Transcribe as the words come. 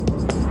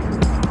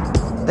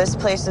This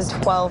place is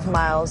 12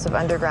 miles of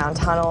underground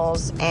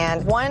tunnels,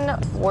 and one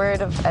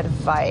word of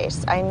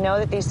advice. I know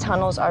that these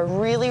tunnels are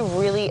really,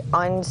 really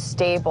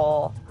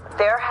unstable.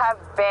 There have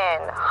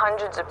been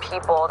hundreds of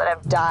people that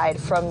have died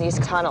from these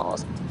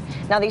tunnels.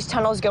 Now, these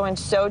tunnels go in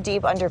so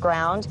deep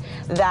underground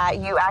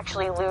that you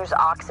actually lose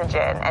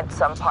oxygen at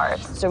some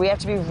parts. So we have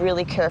to be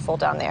really careful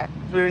down there.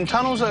 We're in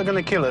tunnels that are going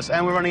to kill us,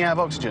 and we're running out of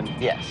oxygen?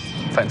 Yes.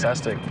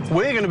 Fantastic.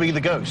 We're going to be the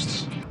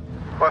ghosts.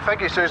 Well,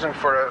 thank you, Susan,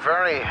 for a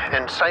very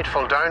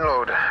insightful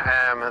download.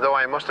 Though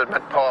I must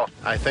admit, Paul,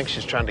 I think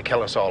she's trying to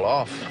kill us all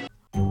off.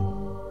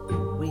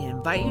 We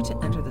invite you to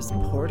enter this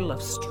portal of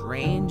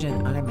strange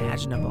and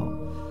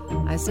unimaginable.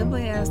 I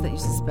simply ask that you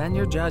suspend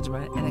your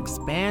judgment and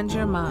expand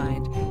your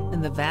mind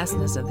in the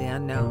vastness of the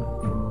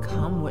unknown.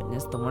 Come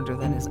witness the wonder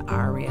that is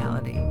our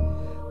reality.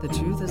 The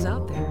truth is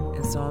out there,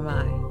 and so am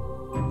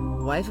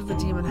I. Wife of a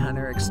Demon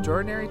Hunter,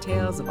 extraordinary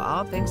tales of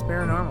all things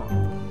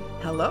paranormal.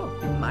 Hello,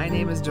 my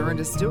name is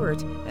Dorinda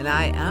Stewart, and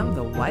I am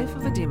the wife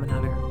of a demon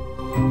hunter.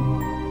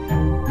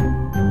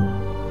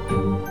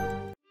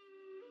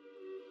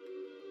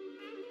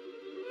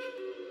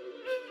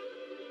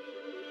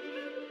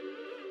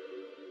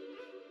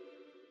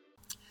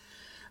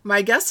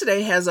 My guest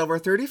today has over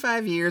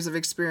 35 years of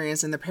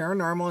experience in the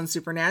paranormal and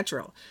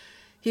supernatural.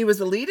 He was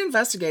the lead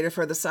investigator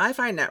for the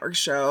SyFy network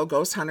show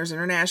Ghost Hunters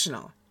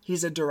International.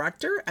 He's a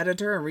director,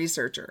 editor, and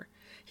researcher.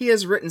 He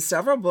has written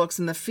several books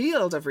in the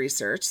field of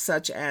research,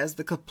 such as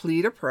The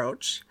Complete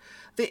Approach,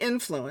 The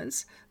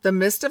Influence, The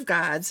Mist of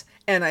Gods,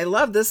 and I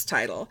love this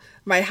title,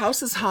 My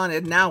House is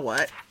Haunted, Now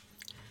What?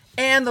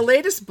 And the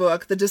latest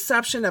book, The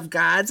Deception of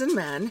Gods and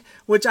Men,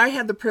 which I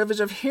had the privilege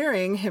of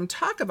hearing him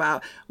talk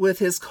about with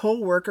his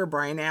co-worker,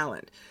 Brian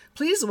Allen.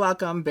 Please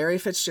welcome Barry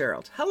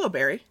Fitzgerald. Hello,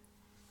 Barry.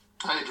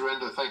 Hi,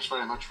 Dorinda. Thanks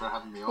very much for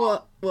having me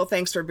on. Well,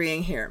 thanks for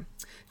being here.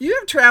 You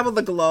have traveled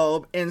the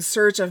globe in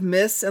search of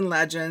myths and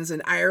legends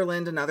in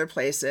Ireland and other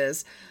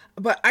places,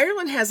 but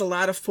Ireland has a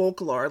lot of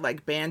folklore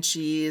like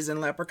banshees and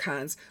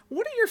leprechauns.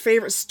 What are your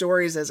favorite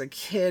stories as a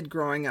kid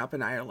growing up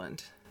in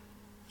Ireland?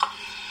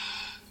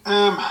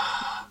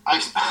 I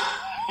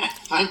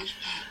think,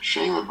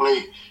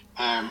 shameably,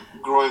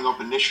 growing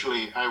up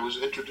initially, I was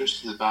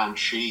introduced to the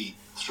banshee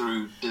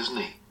through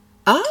Disney.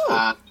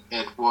 Oh. And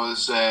it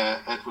was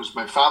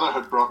my father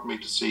had brought me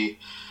to see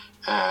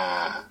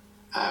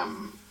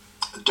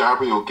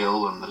Darby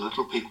O'Gill and the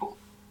Little People,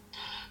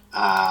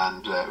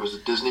 and it was a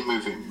Disney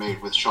movie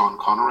made with Sean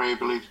Connery, I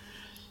believe,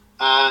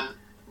 and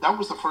that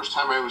was the first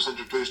time I was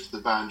introduced to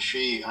the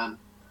banshee, and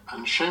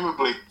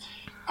shameably,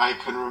 I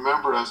can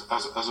remember as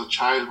a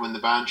child when the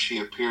banshee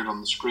appeared on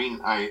the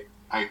screen, I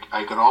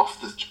got off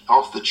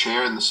the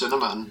chair in the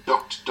cinema and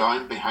ducked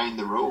down behind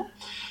the row.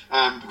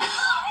 I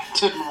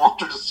didn't want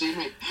her to see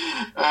me.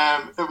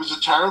 It was a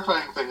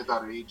terrifying thing at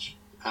that age.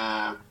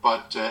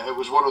 But it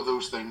was one of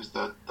those things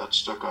that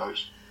stuck out.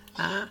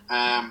 Uh-huh.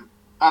 And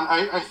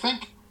I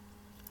think,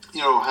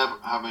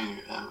 having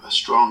a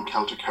strong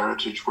Celtic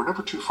heritage, we're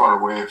never too far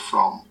away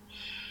from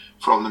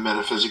the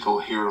metaphysical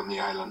here on the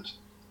island.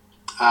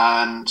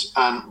 And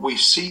we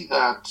see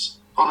that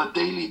on a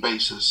daily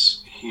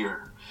basis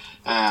here.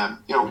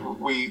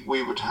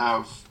 We would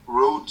have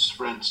roads,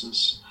 for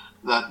instance,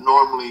 that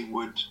normally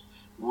wouldn't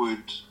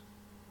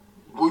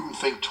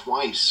think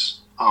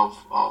twice of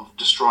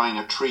destroying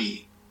a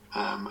tree.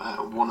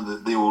 One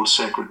of the old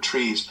sacred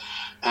trees,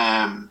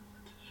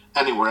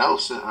 anywhere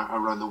else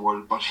around the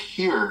world, but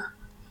here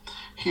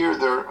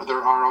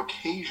there are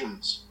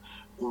occasions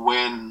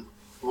when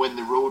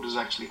the road is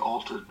actually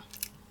altered,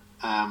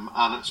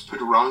 and it's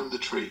put around the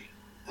tree,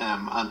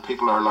 and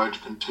people are allowed to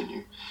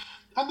continue.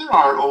 And there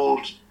are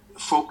old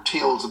folk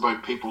tales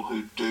about people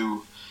who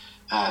do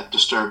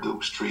disturb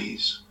those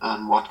trees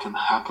and what can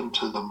happen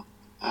to them.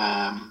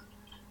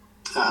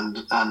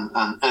 And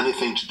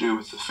anything to do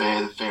with the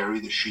fae, the fairy,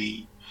 the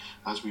she,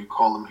 as we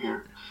call them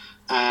here.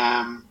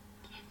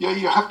 You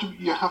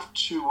have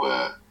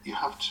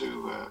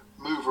to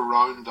move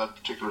around that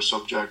particular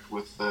subject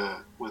with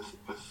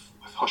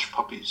hush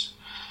puppies,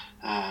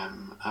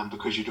 and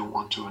because you don't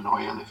want to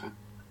annoy anything.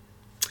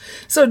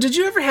 So, did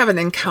you ever have an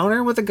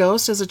encounter with a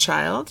ghost as a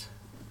child?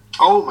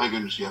 Oh my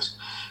goodness, yes.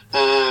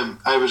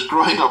 I was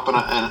growing up in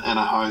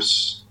a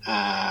house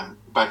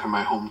back in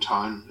my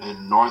hometown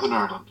in Northern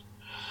Ireland.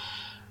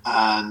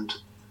 And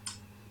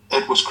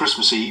it was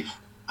Christmas Eve,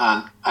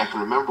 and I can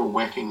remember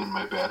waking in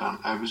my bed, and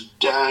I was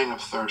dying of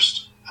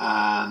thirst,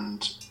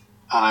 and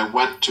I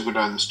went to go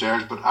down the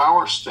stairs, but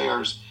our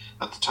stairs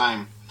at the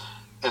time,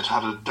 it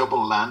had a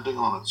double landing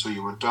on it, so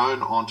you went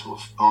down onto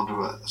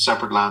a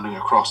separate landing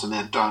across, and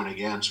then down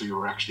again, so you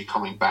were actually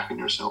coming back on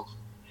yourself.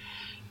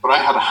 But I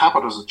had a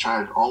habit as a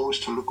child always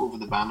to look over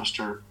the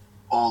banister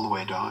all the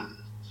way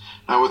down.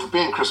 Now, with it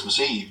being Christmas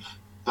Eve,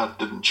 that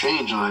didn't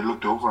change, and I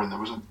looked over, and there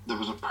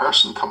was a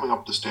person coming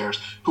up the stairs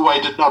who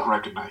I did not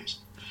recognize.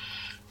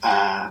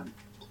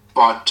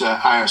 But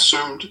I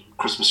assumed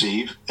Christmas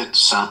Eve, it's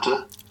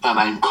Santa, and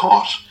I'm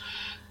caught.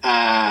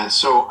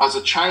 So as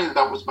a child,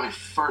 that was my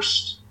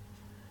first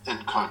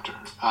encounter,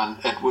 and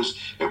it was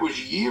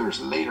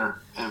years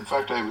later. In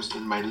fact, I was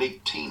in my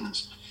late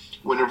teens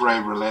whenever I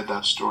relayed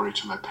that story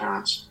to my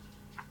parents.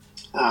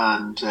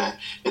 And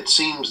it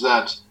seems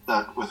that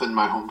within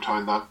my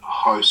hometown, that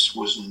house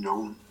was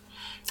known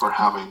for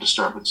having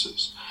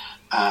disturbances.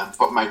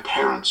 But my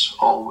parents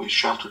always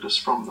sheltered us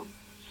from them.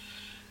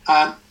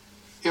 And,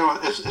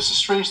 it's a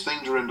strange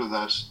thing, Dorinda,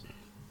 that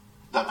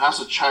as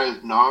a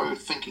child now,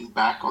 thinking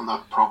back on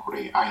that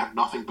property, I had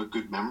nothing but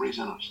good memories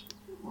in it.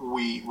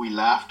 We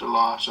laughed a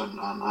lot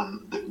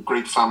and the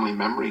great family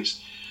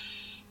memories.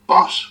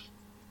 But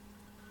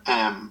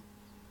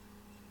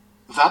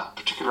that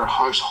particular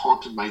house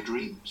haunted my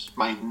dreams,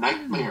 my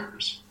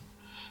nightmares.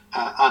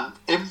 And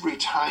every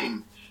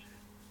time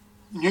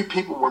new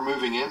people were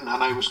moving in,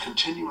 and I was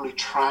continually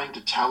trying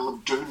to tell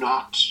them, do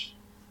not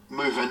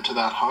move into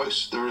that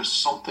house. There is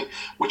something,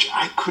 which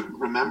I couldn't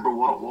remember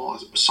what it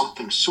was. It was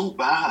something so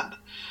bad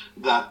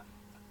that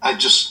I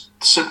just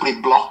simply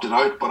blocked it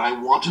out, but I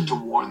wanted to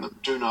warn them,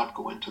 do not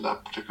go into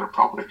that particular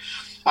property.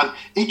 And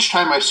each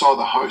time I saw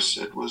the house,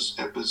 it was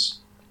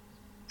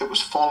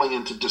falling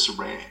into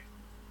disarray,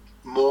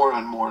 more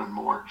and more and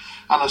more.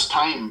 And as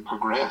time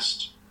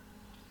progressed,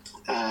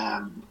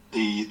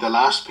 the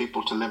last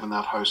people to live in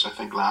that house, I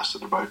think,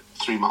 lasted about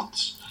 3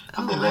 months,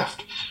 and they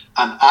left.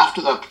 And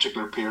after that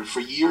particular period, for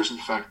years, in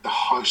fact, the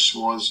house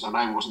was, and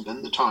I wasn't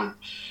in the town,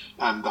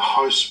 the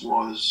house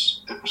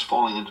was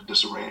falling into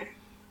disarray.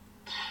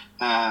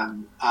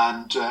 And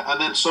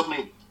then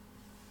suddenly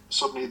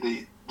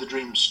the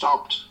dream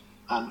stopped,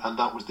 and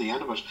that was the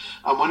end of it.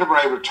 And whenever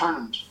I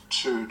returned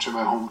to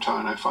my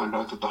hometown, I found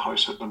out that the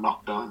house had been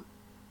knocked down.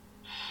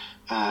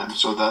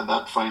 So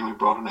that finally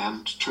brought an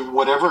end to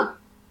whatever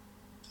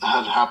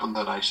had happened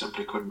that I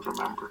simply couldn't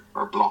remember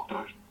or blocked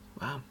out.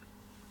 Wow.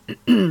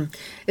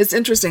 It's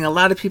interesting. A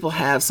lot of people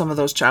have some of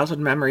those childhood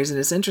memories, and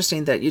it's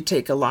interesting that you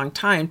take a long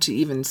time to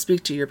even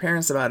speak to your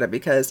parents about it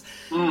because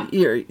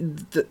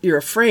you're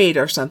afraid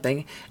or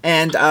something.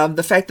 And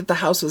the fact that the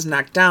house was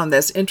knocked down,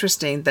 that's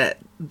interesting that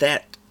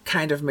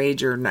kind of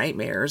made your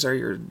nightmares or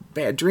your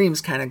bad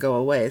dreams kind of go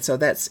away. So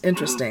that's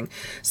interesting.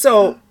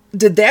 So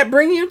did that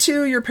bring you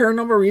to your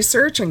paranormal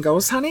research and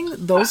ghost hunting,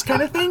 those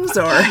kind of things?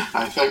 Or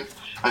I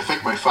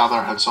think my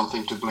father had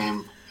something to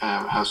blame.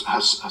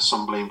 Has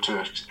some blame to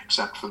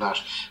accept for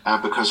that,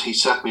 because he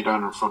set me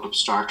down in front of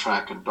Star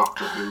Trek and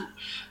Doctor Who,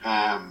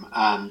 and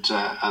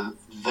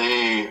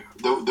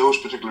those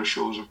particular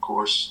shows, of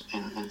course,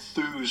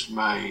 enthused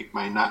my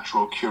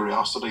natural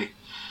curiosity,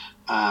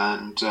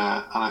 and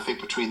I think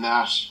between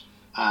that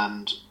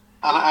and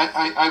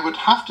I would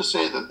have to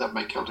say that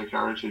my Celtic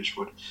heritage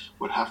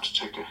would have to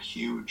take a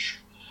huge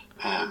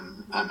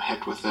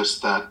hit with this,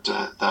 that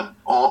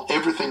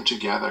everything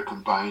together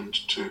combined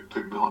to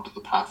put me onto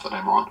the path that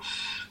I'm on.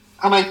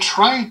 And I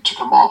tried to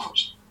come off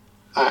it.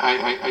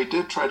 I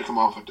did try to come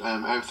off it.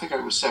 I think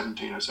I was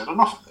 17. I said,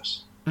 enough of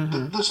this.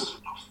 This is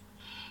enough.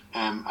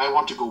 I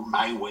want to go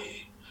my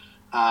way.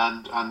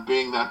 And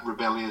being that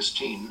rebellious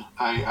teen,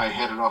 I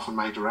headed off in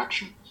my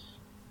direction.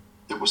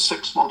 It was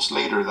 6 months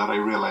later that I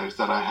realized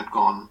that I had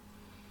gone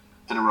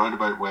in a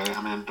roundabout way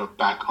and ended up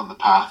back on the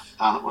path.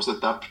 And it was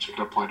at that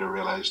particular point I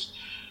realized,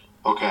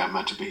 okay, I'm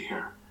meant to be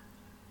here.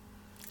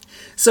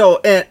 So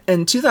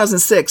in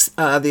 2006,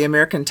 the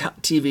American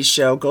TV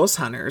show Ghost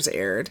Hunters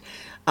aired,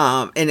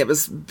 and it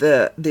was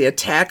the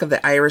attack of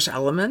the Irish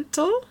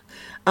elemental.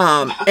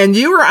 And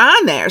you were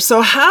on there.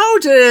 So how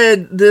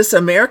did this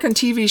American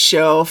TV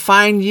show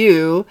find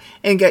you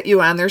and get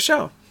you on their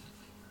show?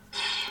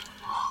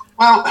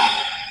 Well,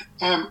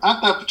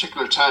 at that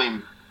particular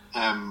time,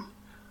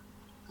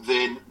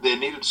 they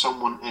needed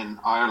someone in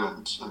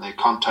Ireland, and they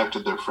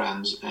contacted their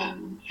friends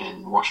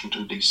in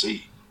Washington,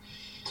 D.C.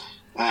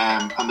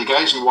 And the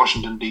guys in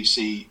Washington,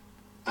 D.C.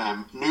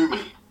 Knew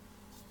me.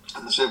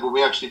 And they said, well,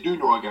 we actually do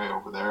know a guy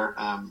over there,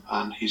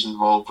 and he's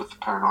involved with the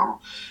paranormal,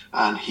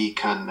 and he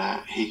can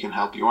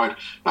help you out.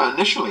 Now,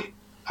 initially,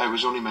 I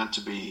was only meant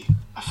to be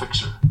a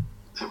fixer.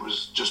 It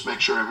was just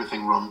make sure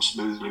everything runs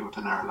smoothly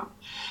within Ireland.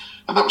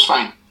 And that was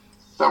fine.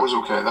 That was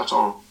okay. That's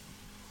all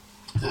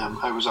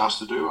I was asked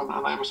to do, and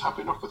I was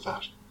happy enough with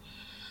that.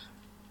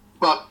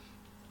 But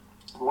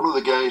one of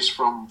the guys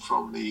from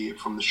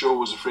the show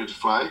was afraid to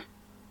fly.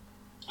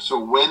 So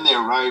when they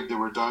arrived, they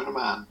were down a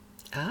man.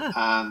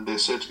 And they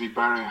said to me,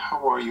 Barry,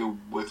 how are you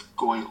with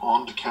going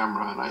on to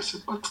camera? And I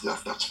said, well,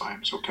 that's fine.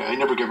 It's okay. I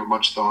never gave it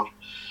much thought.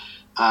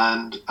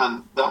 And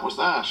that was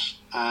that.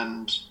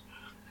 And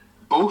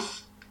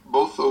both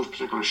those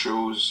particular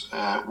shows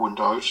went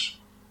out.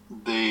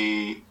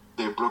 They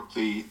broke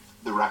the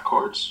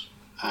records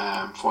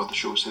for the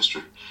show's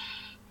history.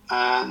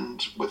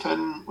 And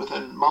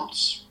within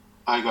months,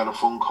 I got a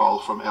phone call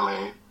from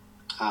LA,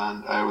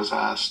 and I was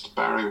asked,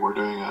 Barry, we're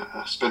doing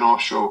a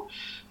spin-off show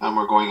and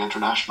we're going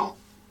international.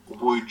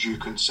 Would you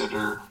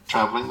consider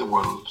traveling the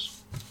world,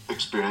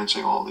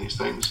 experiencing all these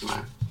things? And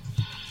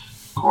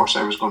of course,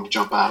 I was going to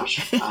jump at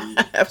it. And,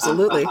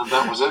 Absolutely. And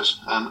that was it.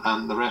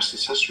 And the rest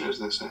is history, as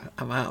they say.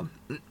 Oh, wow.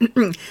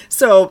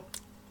 So,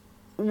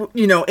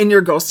 in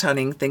your ghost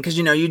hunting thing, because,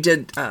 you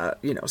did,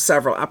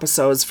 several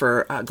episodes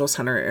for Ghost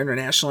Hunter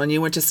International, and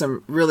you went to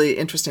some really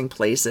interesting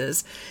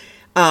places.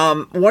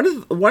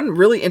 One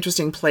really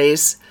interesting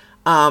place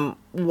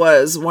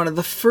was one of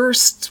the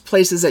first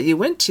places that you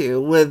went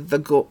to with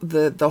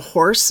the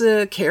horse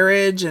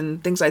carriage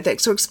and things like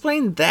that. So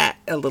explain that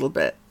a little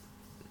bit.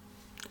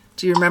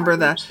 Do you remember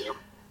that?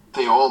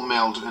 They all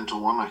melded into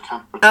one. I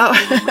can't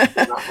remember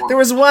that one. There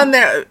was one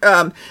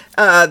that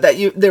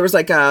there was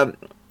like a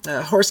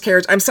horse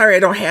carriage. I'm sorry, I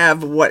don't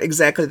have what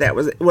exactly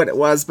what it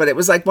was, but it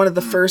was like one of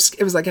the first.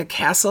 It was like a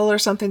castle or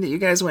something that you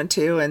guys went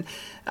to, and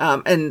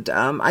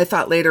I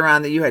thought later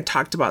on that you had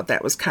talked about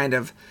that was kind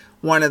of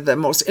one of the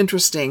most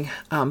interesting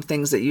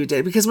things that you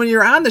did, because when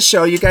you're on the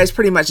show, you guys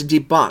pretty much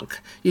debunk.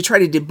 You try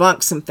to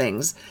debunk some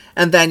things,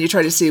 and then you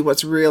try to see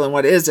what's real and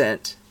what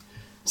isn't.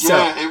 So,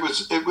 yeah, it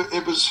was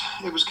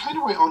kind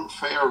of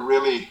unfair,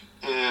 really,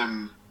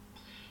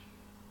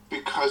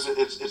 because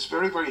it's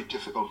very, very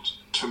difficult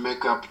to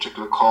make that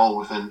particular call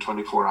within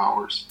 24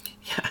 hours.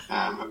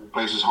 Yeah. If the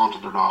place is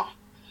haunted or not.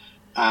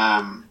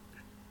 And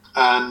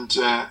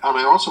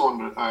I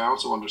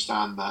also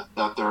understand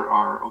that there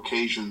are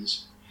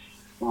occasions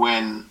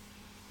when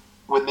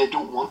they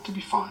don't want to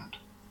be found,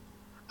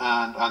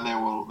 and they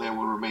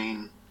will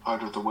remain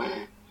out of the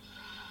way.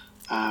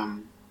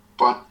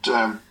 But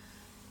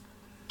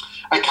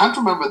I can't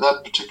remember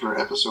that particular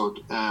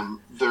episode.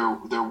 There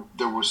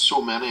were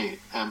so many.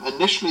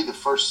 Initially, the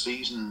first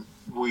season,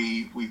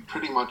 we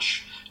pretty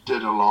much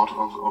did a lot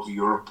of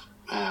Europe.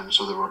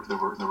 So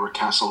there were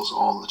castles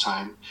all the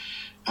time,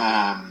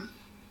 and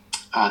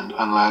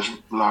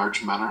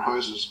large manor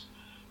houses.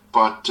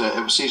 But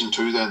it was season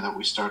 2 then that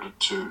we started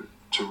to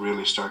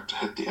really start to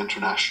hit the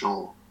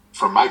international,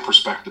 from my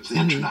perspective, the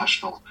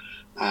international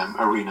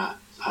arena,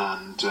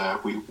 and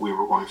we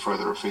were going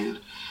further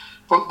afield.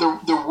 But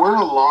there were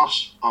a lot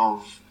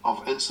of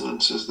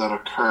incidences that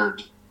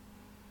occurred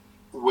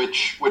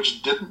which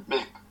didn't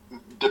make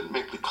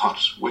the cut,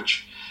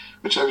 which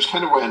I was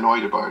kind of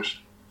annoyed about.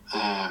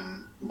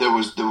 There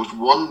was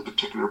one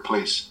particular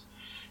place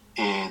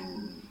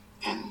in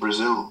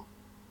Brazil,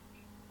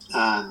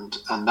 and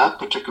that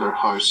particular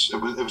house, it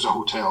was a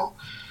hotel,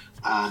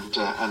 and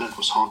it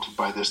was haunted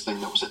by this thing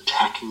that was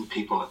attacking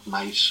people at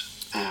night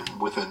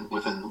within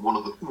one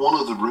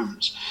of the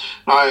rooms.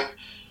 Now,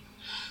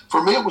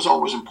 for me, it was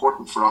always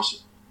important for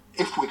us,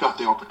 if we got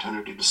the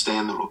opportunity to stay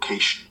in the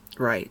location,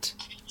 right,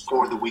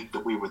 for the week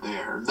that we were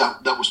there,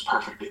 that was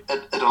perfect.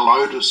 It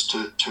allowed us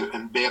to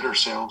embed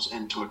ourselves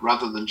into it,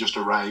 rather than just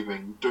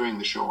arriving, doing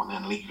the show, and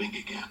then leaving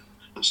again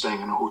and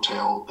staying in a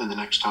hotel in the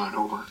next town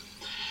over.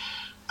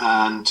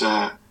 And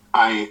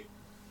I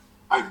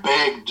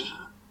begged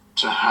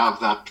to have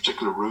that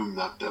particular room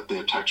that the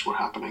attacks were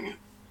happening in.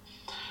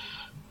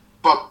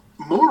 But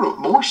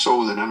more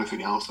so than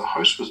anything else, the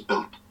house was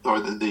built, or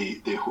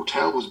the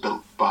hotel was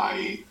built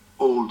by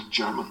old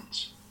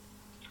Germans,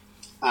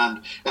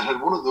 and it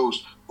had one of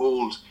those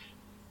old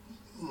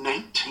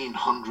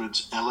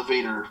 1900s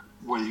elevator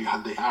where you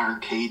had the iron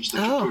cage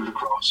that you pulled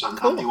across, and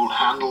the old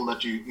handle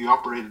that you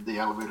operated the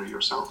elevator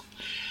yourself.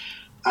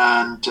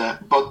 And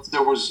but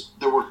there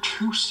were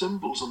 2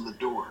 symbols on the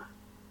door,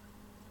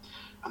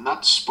 and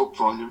that spoke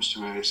volumes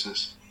to me. I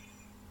says,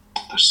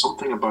 there's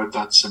something about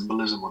that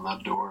symbolism on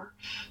that door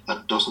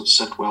that doesn't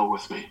sit well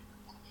with me.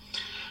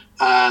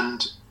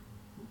 And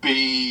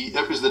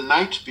it was the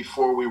night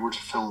before we were to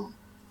film.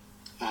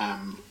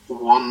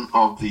 One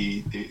of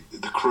the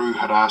crew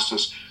had asked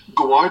us,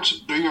 go out,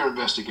 do your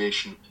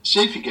investigation,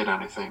 see if you get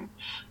anything,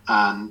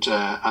 and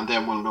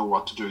then we'll know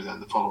what to do then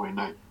the following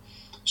night.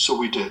 So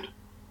we did.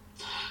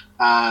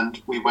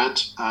 And we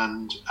went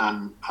and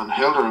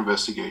held our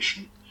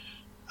investigation.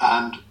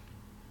 And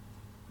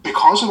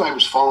because I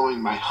was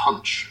following my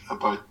hunch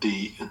about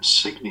the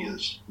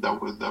insignias that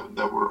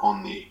were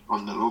on the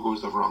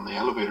logos that were on the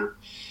elevator,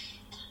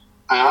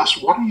 I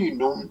asked, what are you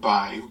known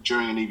by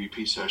during an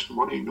EVP session?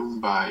 What are you known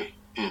by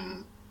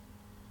in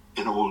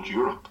old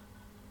Europe?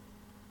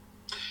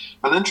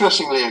 And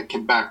interestingly, I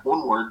came back,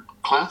 one word,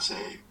 Class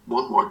A,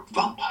 one word,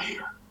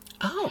 vampire.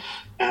 Oh.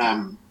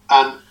 And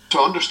to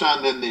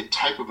understand then the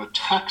type of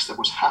attacks that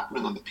was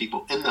happening on the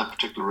people in that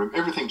particular room,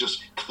 everything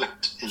just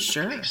clicked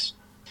into place.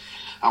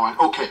 I went,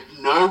 okay,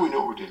 now we know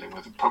what we're dealing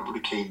with. It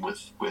probably came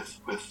with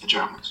the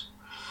Germans.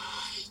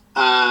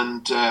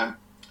 And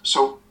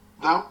so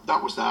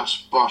that was that.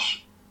 But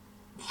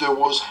there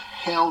was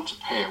hell to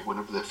pay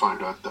whenever they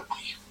found out that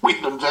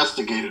we'd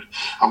investigated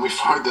and we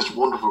found this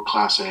wonderful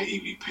Class A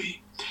EVP.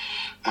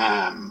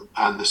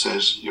 And they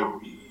says,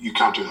 you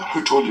can't do that.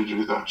 Who told you to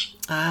do that?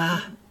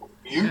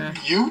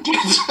 You did.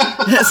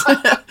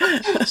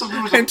 So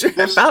there was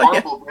this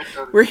horrible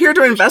we're here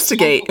to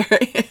investigate.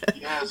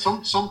 Yeah,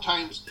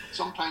 sometimes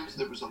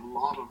there was a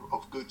lot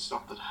of good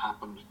stuff that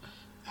happened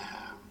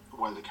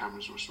while the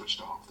cameras were switched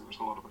off. There was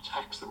a lot of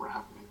attacks that were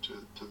happening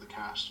to the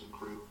cast and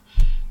crew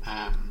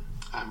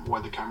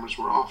while the cameras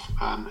were off,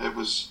 and it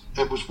was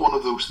one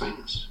of those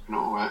things.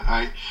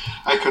 I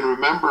can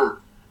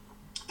remember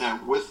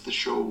with the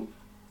show,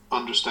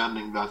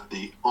 understanding that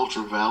the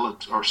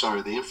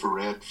the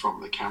infrared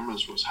from the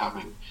cameras was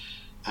having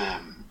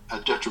a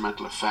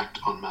detrimental effect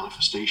on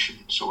manifestation.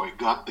 So I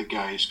got the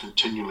guys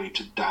continually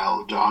to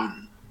dial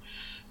down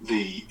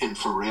the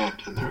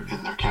infrared in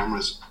their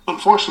cameras.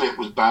 Unfortunately, it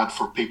was bad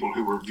for people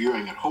who were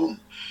viewing at home,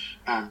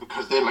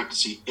 because they like to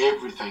see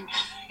everything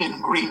in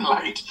green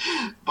light,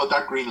 but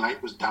that green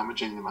light was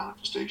damaging the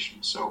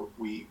manifestation. So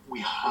we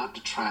had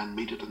to try and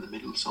meet it in the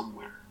middle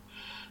somewhere.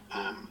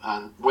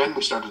 And when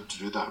we started to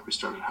do that, we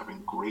started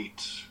having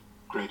great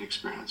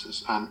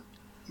experiences. And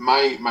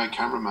my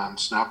cameraman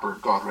Snapper,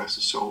 God rest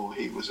his soul,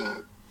 he was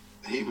a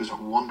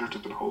wonder to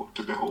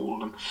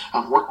behold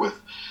and work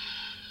with.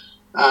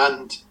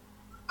 And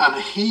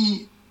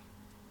he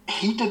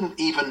didn't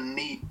even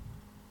need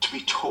to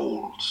be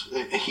told.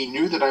 He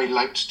knew that I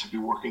liked to be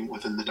working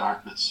within the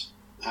darkness,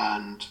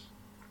 and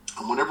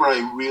whenever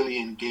I really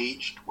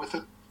engaged with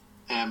it,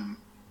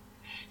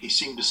 he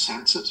seemed to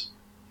sense it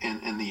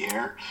in the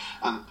air.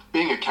 And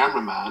being a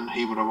cameraman,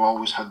 he would have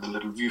always had the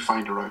little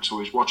viewfinder out, so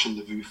he's watching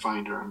the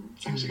viewfinder and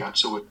things like that.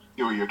 So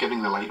you're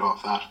getting the light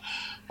off that.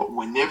 But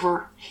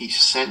whenever he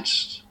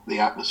sensed the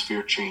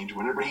atmosphere change,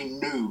 whenever he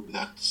knew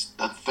that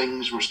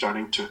things were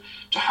starting to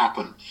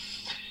happen,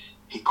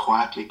 he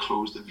quietly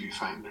closed the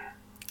viewfinder.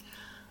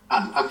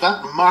 And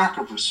that mark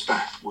of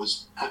respect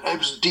was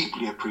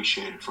deeply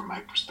appreciated from my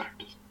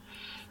perspective.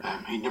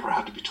 He never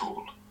had to be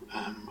told.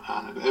 And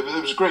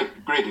it was a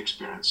great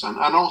experience. And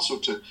also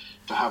to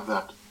have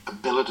that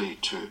ability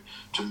to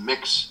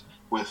mix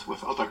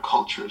with other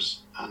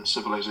cultures and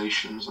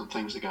civilizations and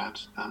things like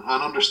that, and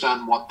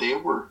understand what they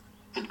were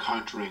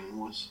encountering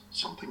was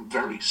something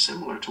very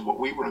similar to what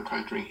we were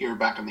encountering here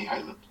back in the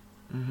island.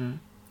 Mm-hmm.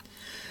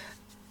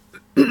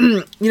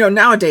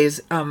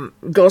 Nowadays,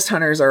 ghost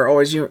hunters are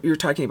always, you're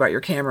talking about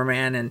your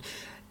cameraman and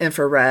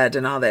infrared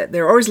and all that.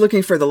 They're always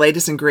looking for the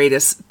latest and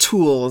greatest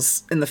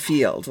tools in the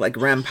field, like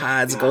REM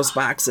pods, ghost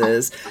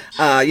boxes.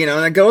 In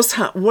a ghost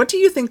hunt, what do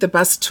you think the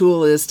best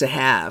tool is to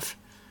have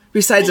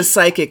besides a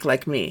psychic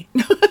like me?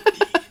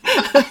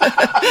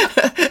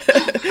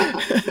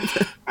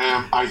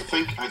 I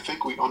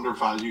think we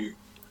undervalue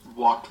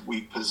what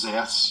we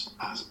possess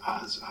as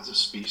a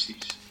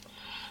species.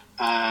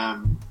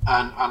 And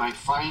I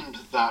find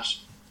that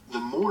the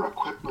more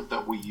equipment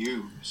that we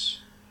use,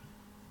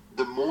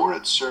 the more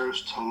it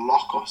serves to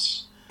lock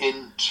us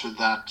into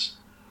that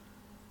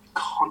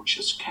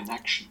conscious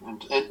connection,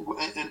 and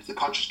into the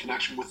conscious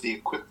connection with the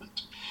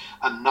equipment,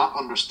 and not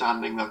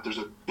understanding that there's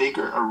a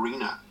bigger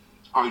arena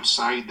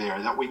outside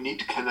there, that we need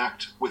to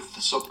connect with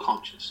the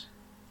subconscious.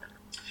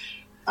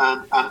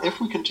 And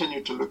if we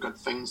continue to look at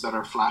things that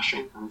are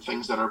flashing and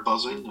things that are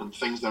buzzing and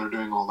things that are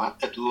doing all that,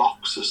 it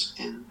locks us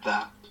in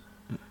that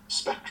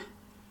spectrum.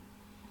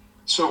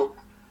 So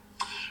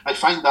I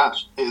find that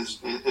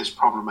is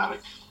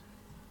problematic.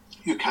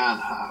 You can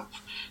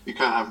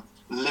have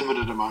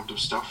limited amount of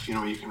stuff. You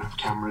can have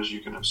cameras,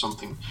 you can have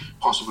something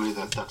possibly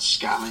that's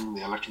scanning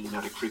the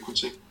electromagnetic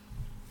frequency.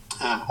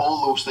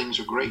 All those things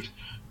are great,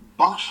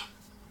 but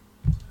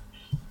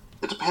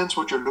it depends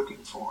what you're looking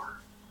for.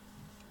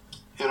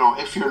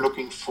 If you're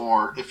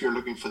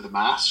looking for the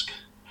mask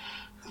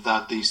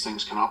that these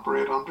things can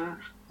operate under,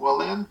 well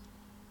then,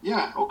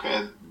 yeah,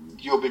 okay,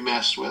 you'll be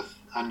messed with,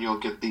 and you'll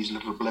get these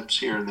little blips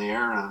here and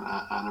there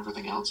and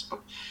everything else. But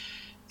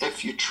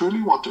if you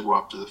truly want to go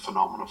up to the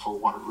phenomena for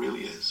what it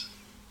really is,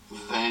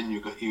 then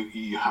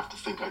you have to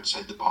think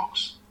outside the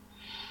box.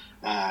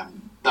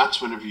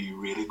 That's whenever you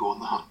really go on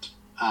the hunt,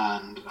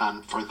 and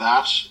for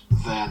that,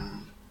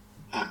 then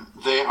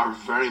they are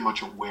very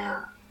much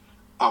aware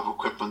of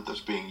equipment that's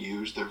being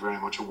used. They're very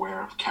much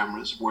aware of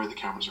cameras, where the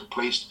cameras are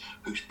placed,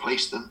 who's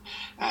placed them.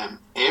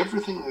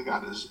 Everything like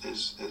that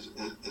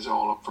is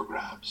all up for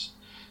grabs.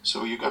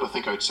 So you got to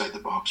think outside the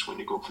box when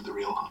you go for the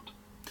real hunt.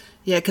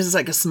 Yeah, because it's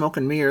like a smoke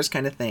and mirrors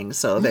kind of thing.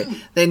 So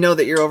they know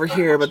that you're over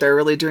here, but they're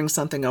really doing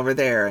something over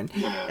there.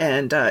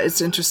 And it's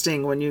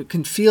interesting when you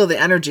can feel the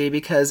energy,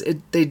 because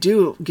they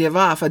do give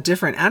off a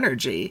different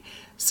energy.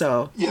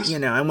 So, yes.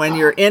 And when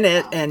you're in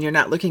it and you're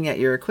not looking at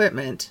your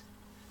equipment,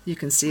 you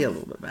can see a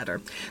little bit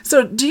better.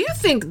 So do you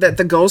think that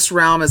the ghost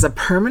realm is a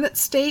permanent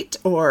state,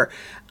 or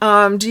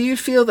do you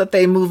feel that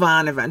they move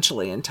on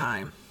eventually in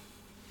time?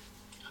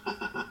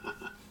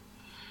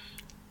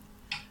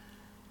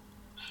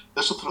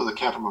 This will throw the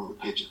cat among the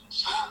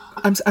pigeons.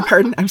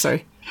 Pardon? I'm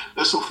sorry.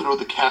 This will throw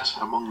the cat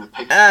among the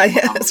pigeons.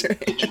 Yeah, that's right.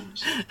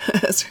 Pigeons.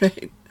 That's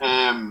right.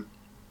 I'm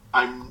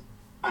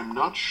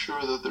not sure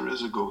that there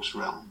is a ghost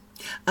realm.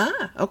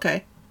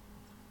 Okay.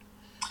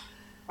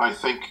 I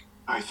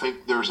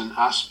think there's an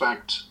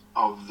aspect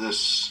of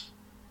this,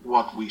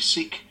 what we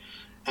seek,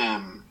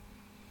 and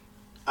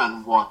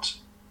what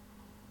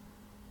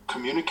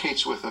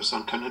communicates with us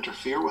and can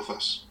interfere with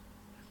us.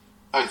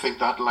 I think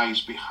that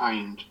lies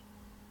behind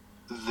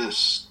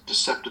this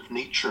deceptive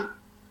nature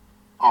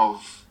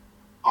of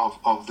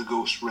the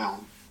ghost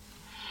realm.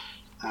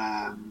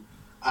 And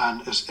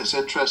it's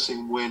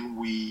interesting when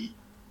we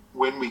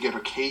get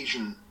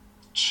occasion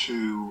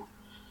to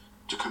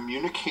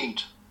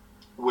communicate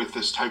with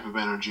this type of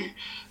energy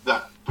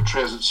that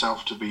portrays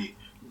itself to be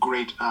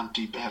great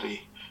Auntie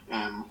Betty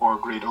or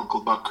great Uncle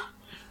Buck,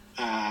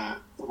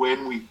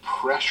 when we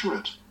pressure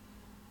it,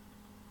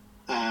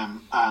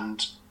 and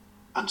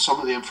some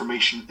of the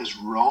information is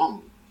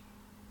wrong,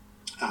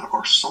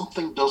 or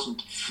something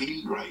doesn't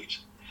feel right,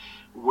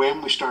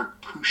 when we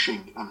start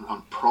pushing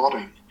and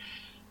prodding,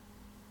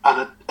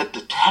 and it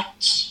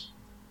detects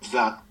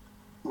that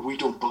we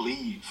don't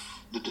believe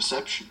the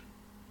deception,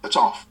 it's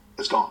off,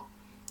 it's gone.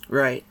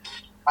 Right.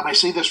 And I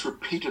say this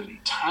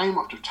repeatedly, time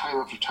after time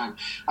after time.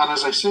 And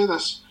as I say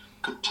this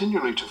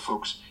continually to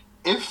folks,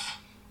 if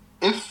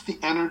the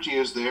energy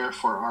is there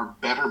for our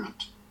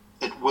betterment,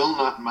 it will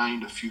not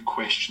mind a few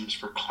questions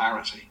for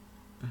clarity.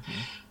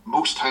 Mm-hmm.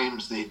 Most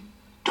times they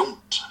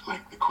don't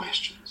like the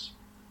questions,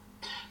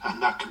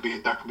 and that can be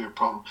a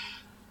problem.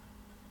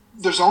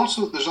 There's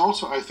also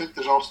I think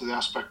there's also the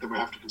aspect that we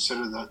have to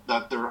consider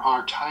that there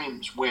are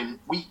times when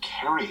we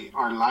carry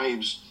our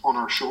lives on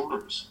our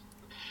shoulders.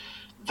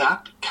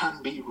 That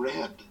can be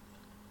read.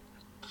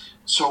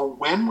 So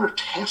when we're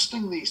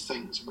testing these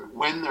things,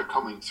 when they're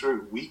coming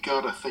through, we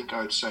got to think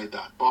outside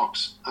that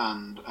box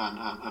and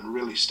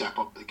really step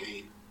up the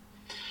game.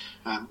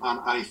 And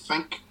I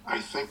think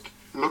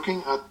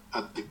looking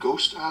at the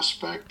ghost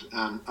aspect,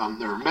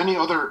 and there are many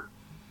other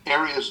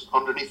areas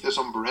underneath this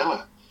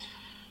umbrella,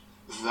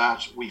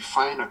 that we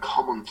find a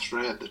common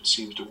thread that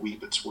seems to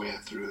weave its way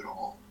through it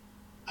all.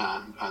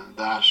 And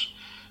that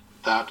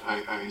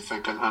I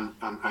think, and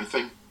I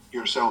think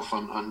yourself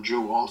and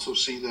Joe also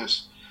see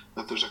this,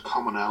 that there's a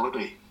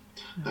commonality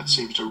that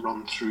seems to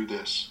run through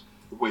this,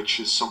 which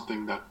is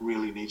something that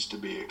really needs to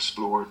be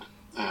explored.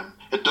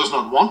 It does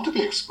not want to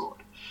be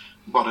explored,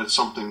 but it's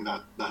something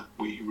that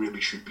we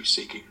really should be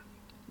seeking.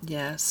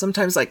 Yeah,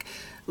 sometimes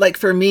like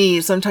for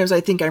me, sometimes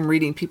I think I'm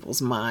reading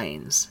people's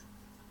minds.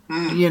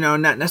 You know,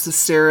 not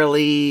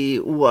necessarily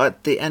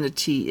what the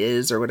entity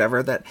is or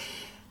whatever, that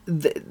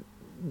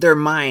their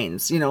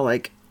minds, you know,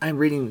 like I'm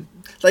reading,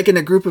 like in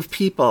a group of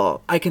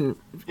people, I can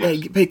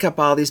pick up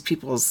all these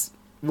people's,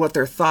 what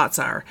their thoughts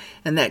are,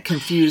 and that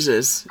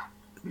confuses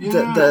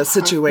the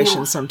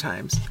situation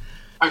sometimes.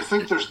 I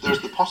think there's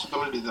the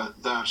possibility that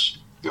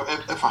you know,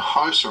 if a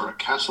house or a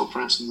castle, for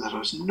instance, that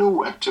has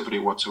no activity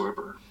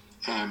whatsoever,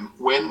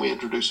 when we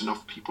introduce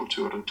enough people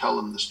to it and tell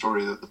them the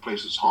story that the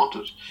place is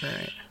haunted,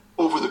 right,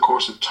 over the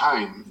course of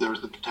time,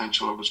 there's the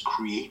potential of us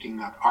creating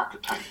that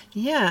archetype.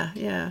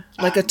 Yeah.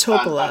 Like a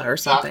topola or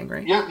something,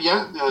 right?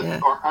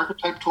 Our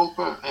archetype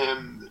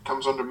tulpa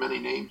comes under many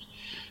names.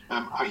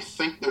 I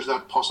think there's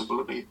that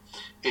possibility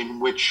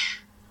in which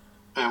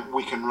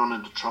we can run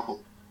into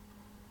trouble.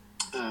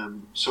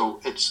 So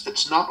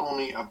it's not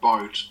only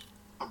about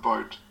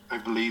I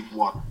believe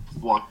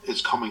what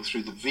is coming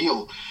through the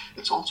veil,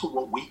 it's also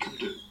what we can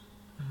do.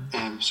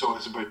 So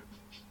it's about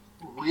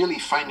really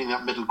finding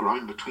that middle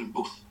ground between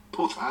both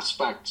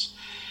aspects,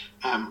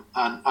 and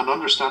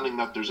understanding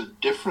that there's a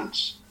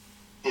difference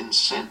in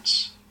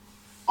sense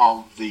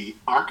of the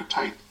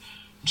archetype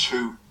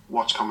to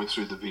what's coming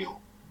through the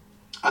veil.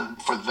 And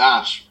for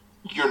that,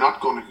 you're not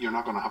going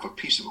to have a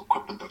piece of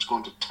equipment that's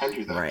going to tell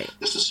you that. Right.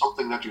 This is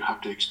something that you have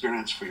to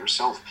experience for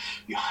yourself.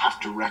 You have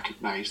to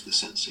recognize the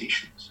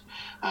sensations,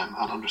 and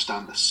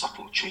understand the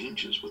subtle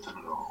changes within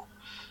it all,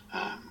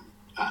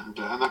 and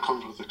that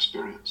comes with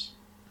experience.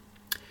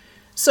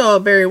 So,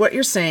 Barry, what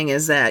you're saying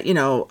is that, you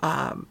know,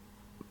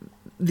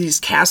 these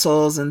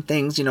castles and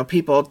things, you know,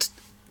 people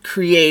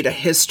create a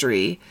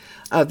history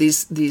of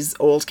these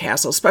old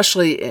castles,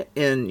 especially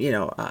in you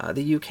know,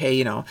 the UK.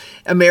 You know,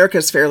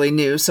 America's fairly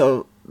new,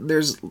 so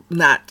there's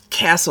not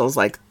castles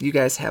like you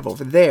guys have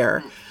over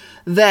there.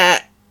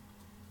 That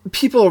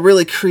people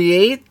really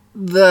create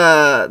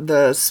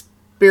the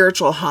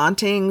spiritual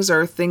hauntings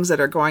or things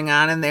that are going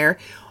on in there,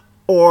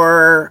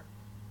 or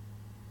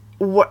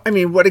what? I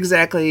mean, what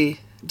exactly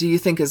do you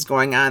think is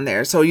going on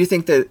there? So you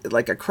think that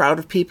like a crowd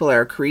of people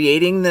are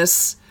creating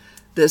this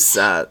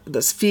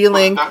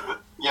feeling,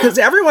 because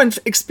everyone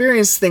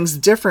experiences things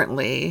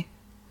differently.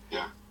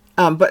 Yeah.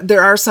 But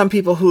there are some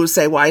people who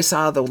say, "Well, I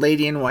saw the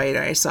lady in white.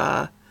 I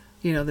saw,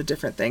 you know, the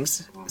different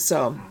things."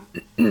 So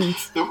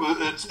it's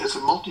a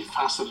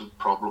multifaceted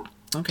problem.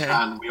 Okay.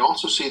 And we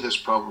also see this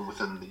problem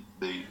within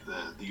the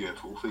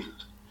UFO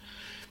field,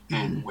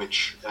 in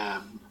which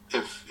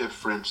if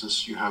for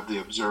instance you have the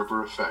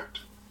observer effect,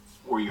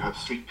 where you have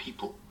three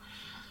people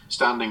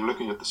standing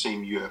looking at the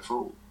same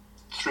UFO,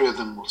 three of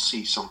them will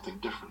see something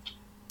different.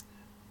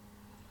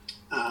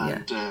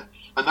 And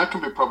that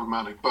can be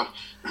problematic, but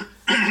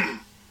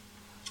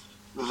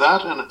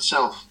that in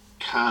itself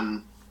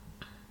can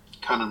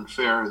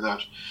infer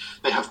that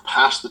they have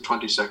passed the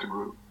 20-second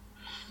rule.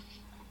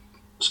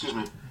 Excuse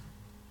me.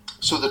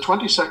 So the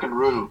 20-second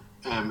rule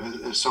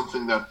is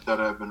something that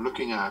I've been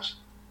looking at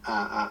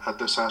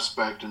this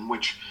aspect, in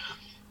which,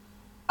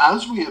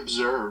 as we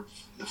observe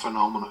the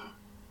phenomena,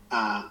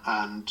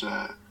 and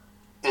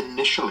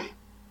initially,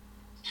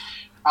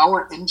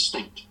 our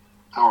instinct,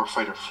 our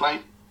fight or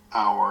flight,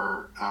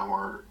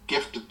 our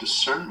gift of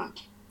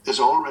discernment is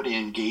already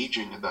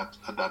engaging at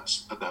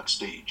that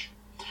stage.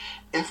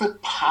 If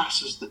it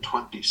passes the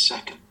 20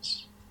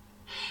 seconds,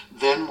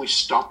 then we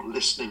stop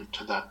listening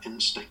to that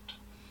instinct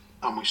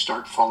and we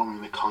start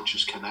following the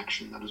conscious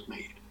connection that is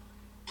made,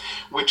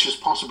 which is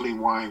possibly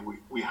why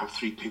we have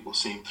three people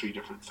seeing three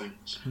different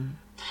things.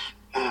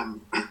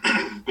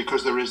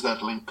 because there is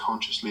that link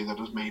consciously that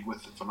is made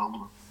with the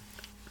phenomenon.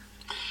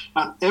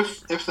 And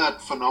if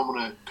that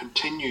phenomena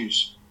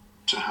continues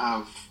to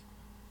have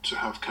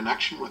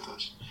connection with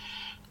us,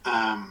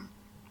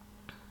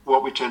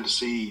 what we tend to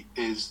see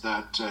is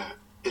that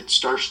it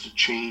starts to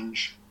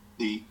change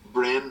the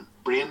brain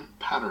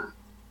pattern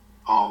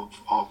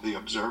of the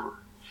observer,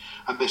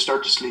 and they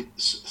start to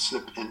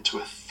slip into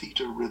a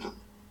theta rhythm,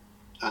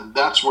 and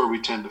that's where we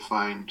tend to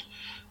find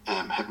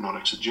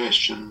hypnotic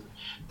suggestion,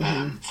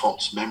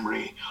 false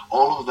memory.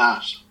 All of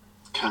that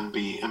can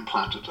be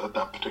implanted at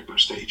that particular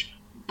stage.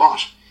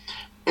 But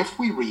if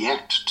we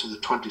react to the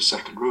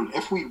 20-second rule,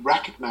 if we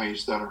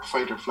recognize that our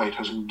fight or flight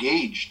has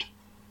engaged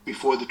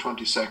before the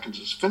 20 seconds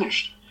is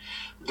finished,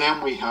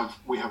 then we have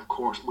a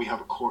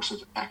course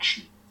of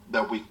action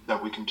that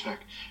we can take.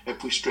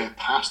 If we stray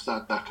past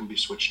that, that can be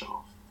switched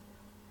off.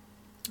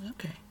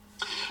 Okay.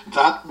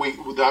 That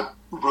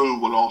rule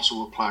will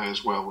also apply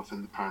as well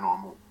within the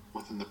paranormal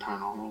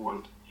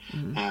world,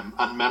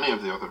 and many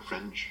of the other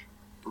fringe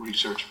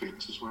research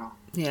fields as well.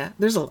 Yeah,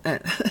 there's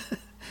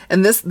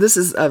and this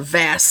is a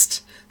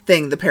vast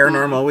thing. The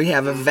paranormal, we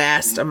have a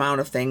vast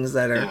amount of things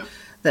that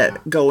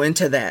go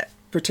into that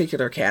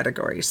particular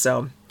category.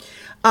 So,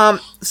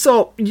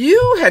 so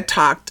you had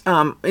talked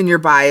in your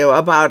bio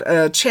about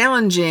a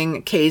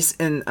challenging case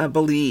in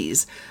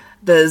Belize,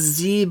 the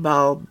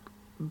Xibalba.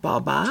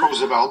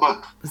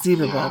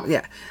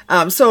 Yeah.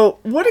 So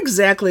what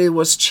exactly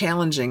was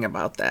challenging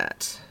about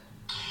that?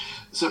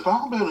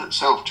 Xibalba in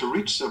itself, to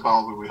reach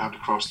Xibalba, we had to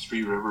cross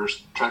 3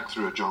 rivers, trek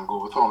through a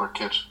jungle with all our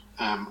kit,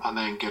 and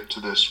then get to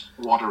this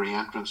watery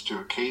entrance to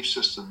a cave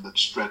system that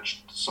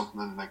stretched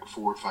something like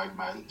 4 or 5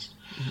 miles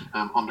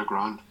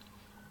underground.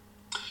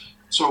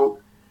 So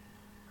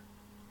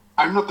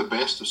I'm not the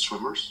best of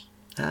swimmers,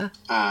 but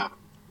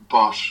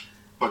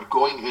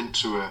going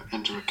into a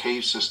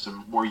cave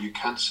system where you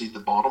can't see the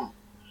bottom,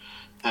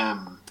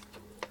 and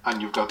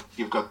you've got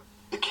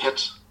the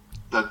kit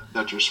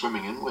that you're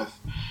swimming in with,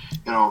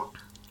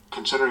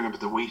 considering about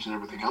the weight and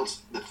everything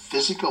else, the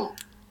physical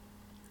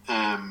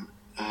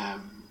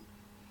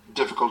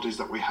difficulties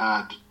that we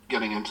had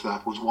getting into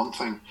that was one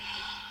thing.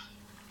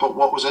 But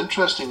what was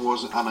interesting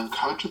was an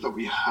encounter that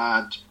we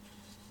had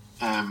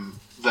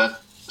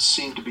that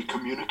seemed to be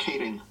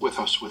communicating with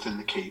us within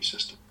the cave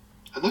system.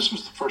 And this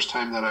was the first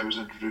time that I was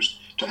introduced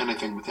to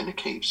anything within a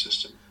cave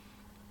system.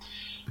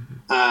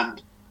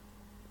 And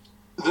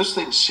this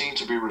thing seemed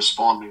to be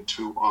responding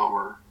to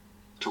our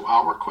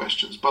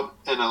questions, but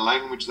in a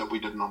language that we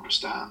didn't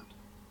understand.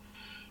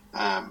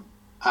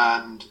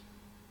 And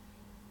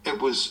it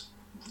was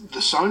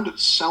the sound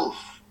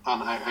itself,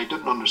 and I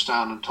didn't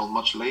understand until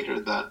much later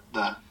that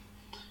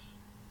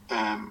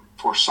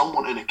for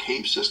someone in a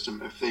cave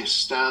system, if they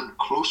stand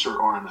closer,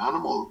 or an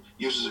animal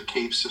uses a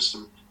cave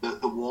system,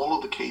 the wall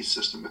of the cave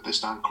system, if they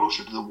stand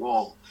closer to the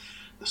wall,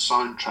 the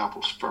sound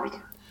travels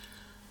further.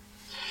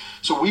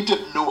 So we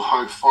didn't know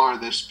how far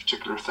this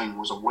particular thing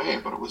was away,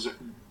 but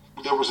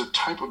there was a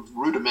type of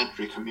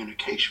rudimentary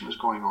communication was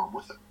going on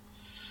with it.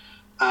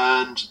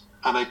 And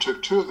I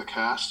took 2 of the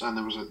cast, and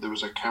there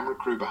was a camera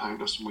crew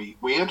behind us, and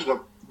we ended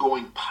up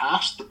going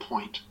past the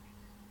point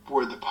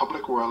where the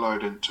public were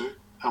allowed into,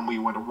 and we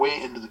went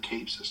away into the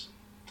cave system.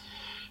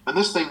 And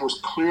this thing was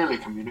clearly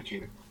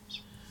communicating with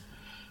us.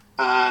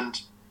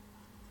 And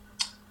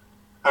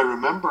I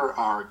remember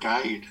our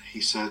guide, he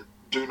said,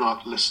 "Do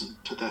not listen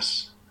to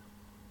this.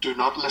 Do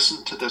not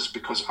listen to this,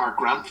 because our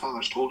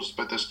grandfathers told us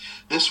about this.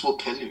 This will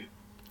kill you."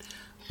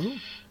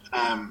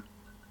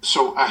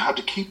 So I had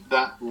to keep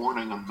that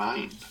warning in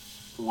mind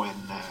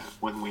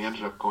when we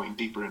ended up going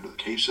deeper into the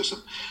cave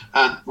system.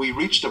 And we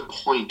reached a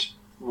point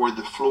where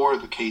the floor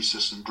of the cave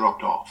system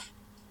dropped off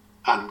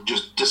and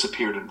just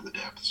disappeared into the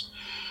depths.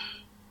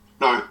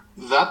 Now,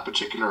 that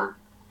particular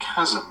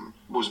chasm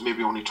was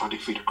maybe only 20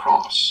 feet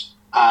across,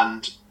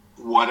 and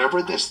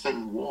whatever this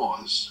thing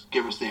was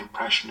gave us the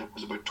impression it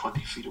was about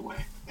 20 feet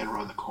away and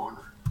around the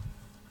corner.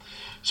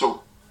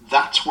 So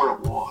that's where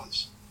it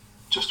was.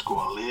 Just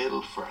go a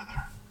little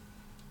further.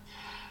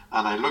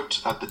 And I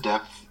looked at the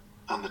depth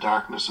and the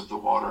darkness of the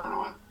water, and I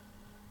went,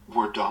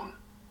 "We're done.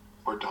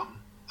 We're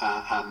done."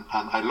 And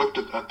I looked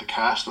at the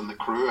cast and the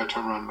crew. I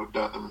turned around and looked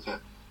at them and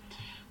said,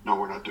 "No,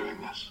 we're not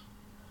doing this."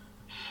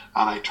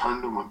 And I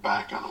turned and went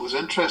back. And it was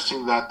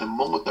interesting that the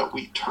moment that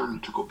we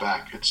turned to go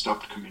back, it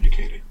stopped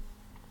communicating.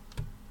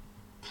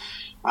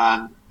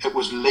 And it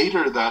was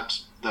later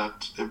about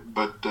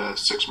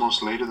 6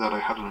 months later, that I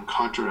had an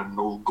encounter in an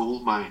old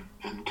gold mine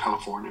in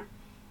California.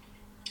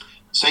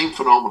 Same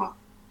phenomena.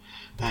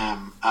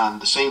 And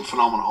the same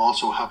phenomena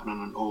also happened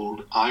in an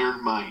old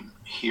iron mine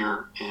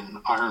here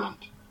in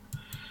Ireland.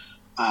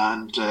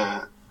 And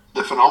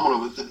the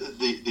phenomena,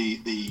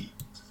 the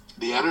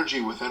energy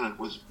within it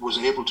was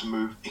able to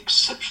move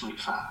exceptionally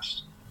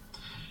fast.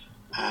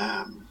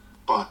 That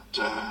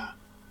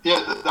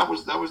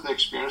was the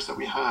experience that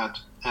we had.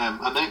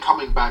 And then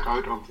coming back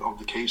out of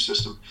the cave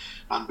system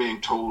and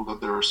being told that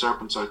there are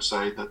serpents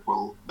outside that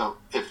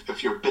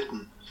if you're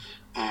bitten,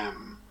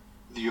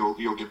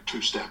 you'll get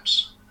 2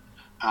 steps,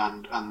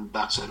 and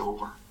that's it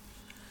over.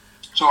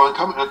 So I'm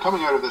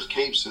coming out of this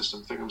cave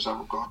system thinking to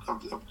myself, oh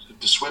God,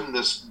 to swim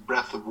this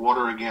breath of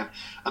water again,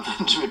 and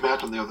then to be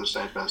met on the other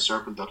side by a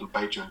serpent that'll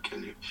bite you and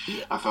kill you.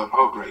 Yeah. I thought,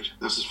 oh great,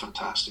 this is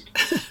fantastic.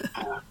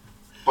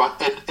 But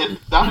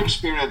that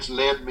experience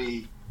led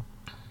me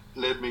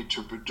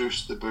to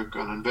produce the book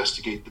and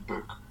investigate the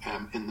book,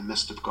 In the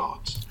Mist of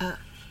Gods,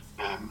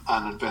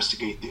 and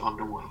investigate the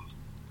underworld,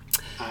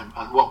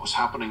 and what was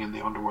happening in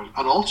the underworld,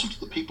 and also to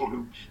the people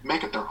who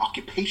make it their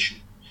occupation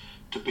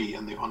to be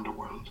in the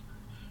underworld.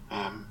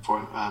 And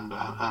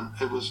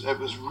it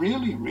was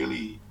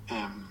really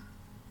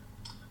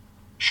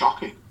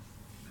shocking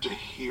to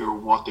hear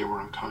what they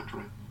were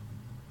encountering.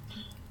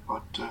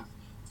 But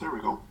there we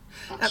go.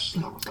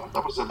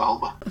 That was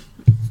Alba.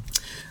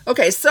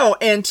 Okay, so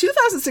in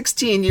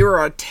 2016, you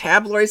were a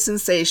tabloid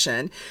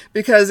sensation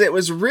because it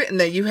was written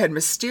that you had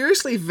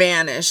mysteriously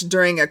vanished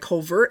during a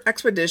covert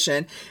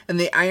expedition in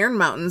the Iron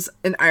Mountains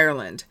in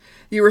Ireland.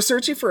 You were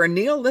searching for a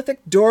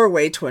Neolithic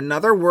doorway to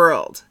another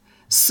world.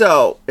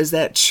 So, is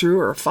that true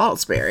or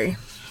false, Barry?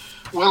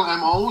 Well,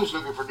 I'm always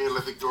looking for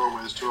Neolithic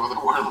doorways to other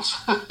worlds.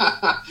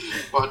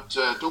 But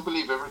don't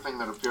believe everything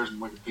that appears in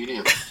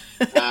Wikipedia.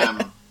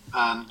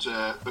 And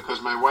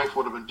because my wife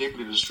would have been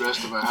deeply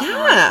distressed if I hadn't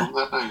arrived home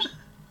that night.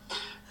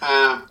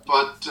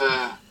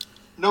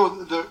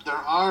 No, there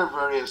are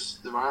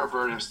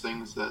various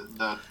things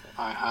that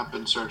I have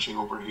been searching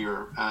over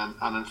here,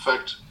 and in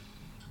fact,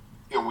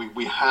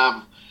 we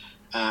have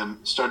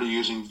started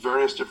using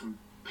various different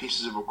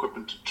pieces of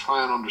equipment to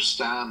try and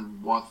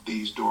understand what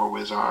these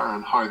doorways are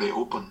and how they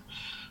open,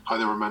 how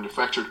they were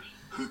manufactured,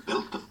 who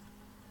built them,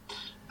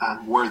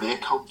 and where they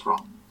come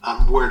from,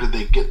 and where did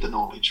they get the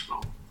knowledge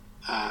from.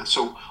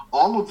 So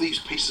all of these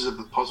pieces of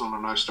the puzzle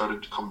are now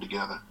starting to come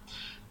together,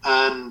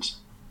 and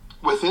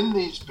within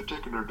these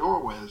particular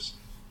doorways,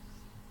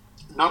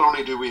 not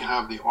only do we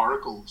have the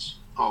oracles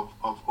of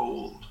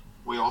old,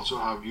 we also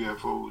have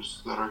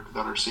UFOs that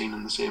are seen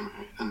in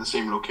the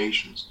same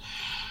locations.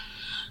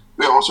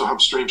 We also have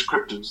strange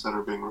cryptids that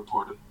are being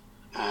reported,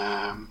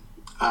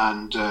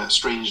 and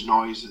strange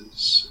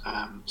noises,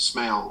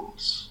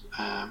 smells,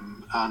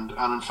 and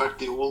in fact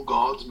the old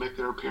gods make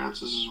their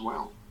appearances as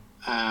well.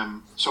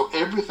 So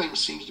everything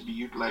seems to be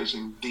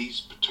utilizing these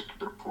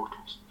particular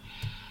portals.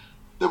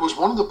 There was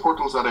one of the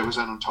portals that I was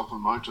in on top of a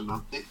mountain,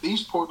 and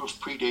these portals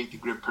predate the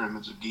Great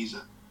Pyramids of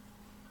Giza.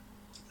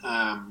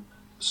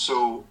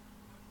 So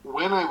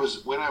when I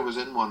was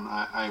in one,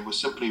 I was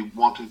simply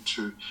wanting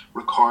to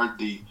record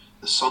the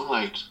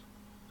sunlight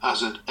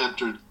as it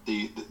entered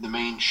the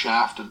main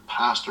shaft and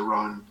passed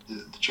around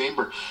the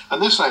chamber.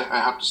 And this, I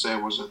have to say,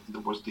 was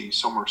the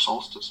summer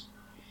solstice.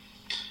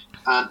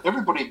 And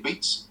everybody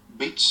beats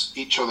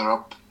each other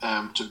up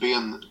to be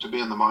in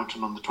the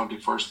mountain on the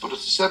 21st, but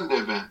it's a 7-day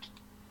event.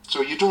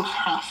 So you don't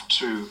have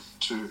to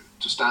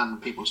stand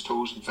on people's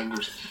toes and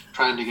fingers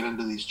trying to get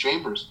into these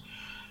chambers.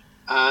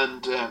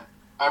 And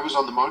I was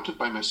on the mountain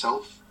by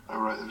myself. It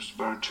was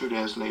about 2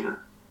 days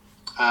later,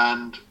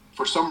 and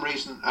for some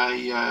reason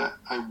I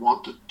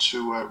wanted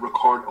to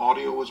record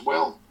audio as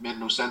well. It made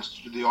no sense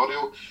to do the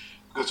audio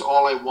because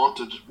all I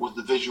wanted was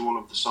the visual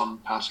of the sun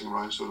passing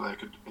around so that I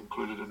could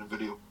include it in a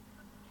video.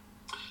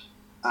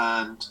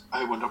 And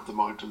I went up the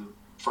mountain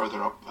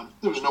further up, and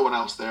there was no one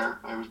else there.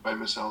 I was by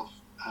myself.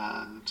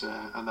 And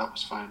that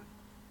was fine.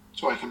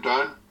 So I came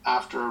down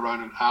after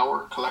around an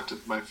hour,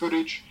 collected my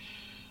footage,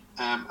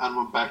 and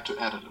went back to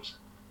edit it.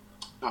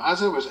 Now,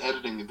 as I was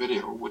editing the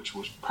video, which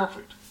was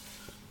perfect,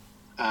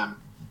 I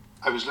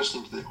was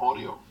listening to the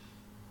audio,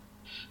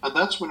 and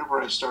that's whenever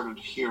I started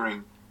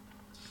hearing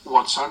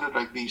what sounded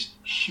like these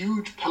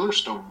huge pillar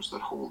stones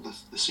that hold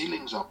the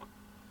ceilings up,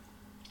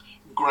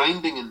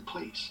 grinding in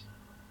place.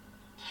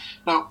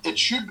 Now, it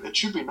should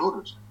be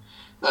noted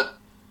that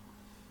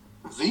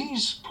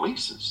these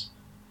places,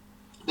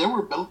 they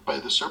were built by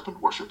the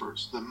serpent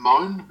worshippers, the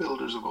mound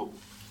builders of old.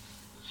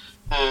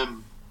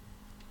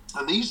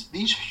 And these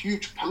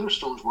huge pillar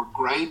stones were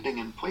grinding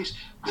in place.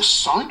 The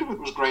sound of it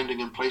was grinding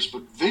in place,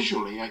 but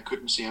visually I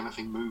couldn't see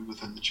anything move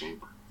within the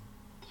chamber.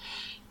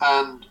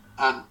 And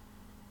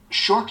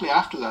shortly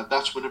after that,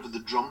 that's whenever the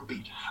drum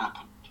beat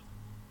happened.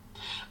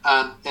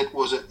 And it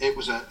was a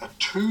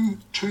two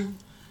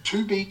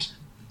beat,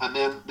 and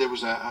then there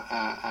was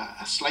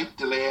a slight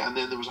delay, and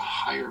then there was a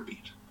higher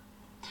beat.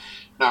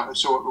 Now,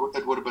 so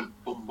it would have been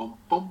boom, boom,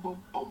 boom,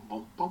 boom, boom,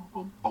 boom, boom,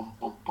 boom, boom,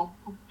 boom, boom,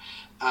 boom.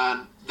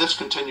 And this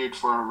continued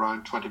for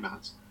around 20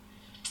 minutes.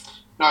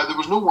 Now, there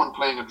was no one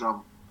playing a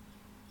drum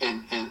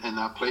in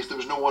that place. There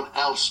was no one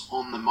else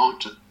on the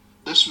mountain.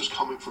 This was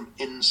coming from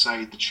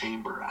inside the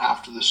chamber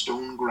after the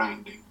stone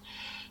grinding.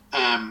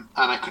 And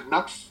I could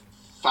not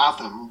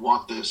fathom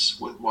what this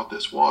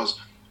was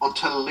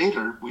until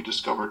later we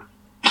discovered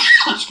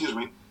excuse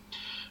me,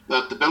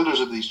 that the builders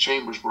of these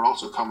chambers were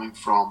also coming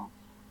from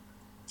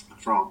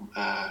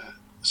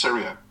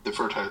Syria, the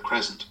Fertile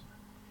Crescent,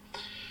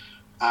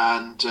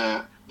 and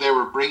they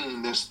were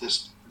bringing this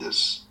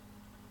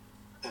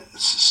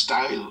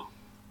style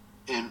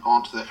in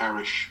onto the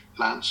Irish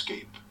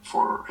landscape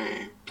for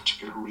a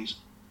particular reason.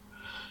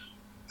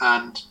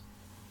 And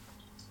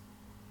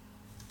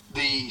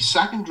The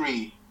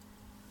secondary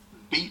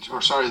beat,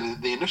 or sorry,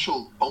 the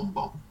initial bum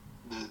bum,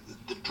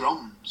 the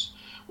drums,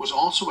 was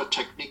also a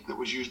technique that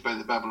was used by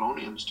the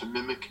Babylonians to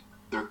mimic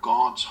their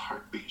god's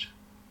heartbeat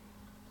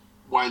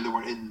while they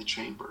were in the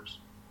chambers.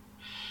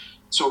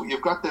 So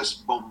you've got this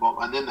bum bum,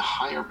 and then the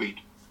higher beat.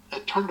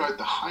 It turned out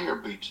the higher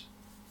beat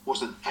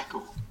was an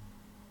echo.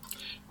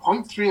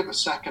 0.3 of a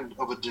second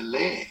of a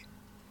delay,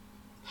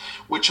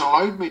 which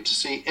allowed me to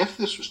see if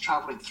this was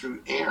traveling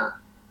through air,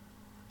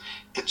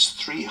 it's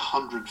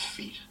 300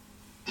 feet.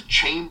 The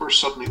chamber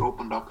suddenly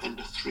opened up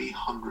into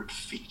 300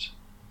 feet.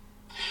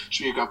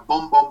 So you got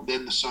bum bum,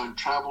 then the sound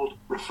traveled,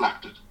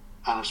 reflected,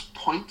 and it's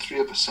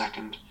 0.3 of a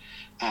second,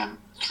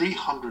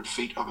 300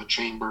 feet of a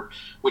chamber,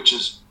 which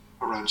is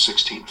around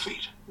 16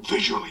 feet.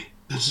 Visually,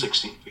 it's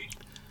 16 feet.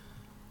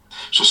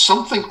 So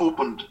something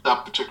opened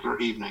that particular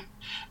evening,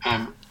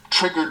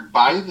 triggered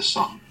by the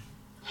sun,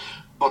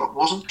 but it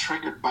wasn't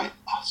triggered by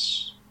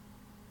us.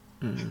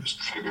 It was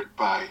triggered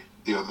by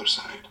the other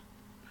side.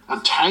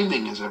 And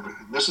timing is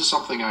everything. This is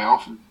something I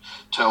often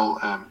tell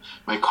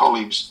my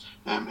colleagues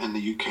in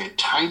the UK.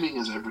 Timing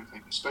is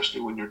everything,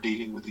 especially when you're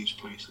dealing with these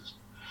places.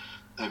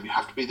 You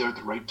have to be there at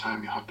the right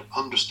time. You have to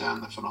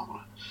understand the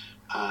phenomena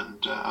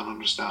and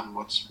understand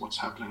what's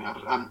happening at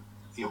it. And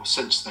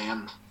since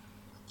then,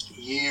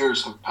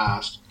 years have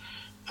passed,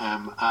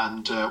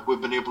 and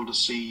we've been able to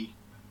see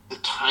the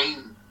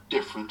time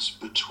difference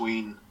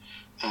between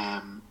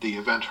the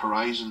event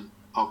horizon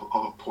of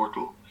a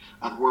portal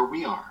and where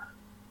we are,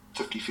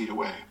 50 feet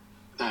away.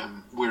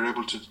 We're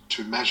able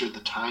to measure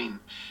the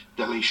time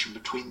dilation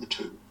between the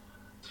two,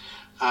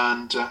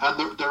 and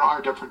there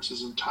are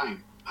differences in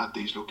time at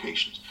these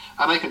locations.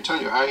 And I can tell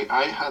you,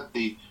 I had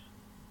the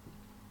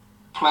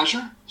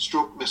pleasure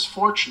stroke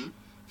misfortune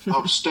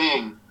of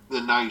staying the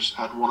night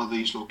at one of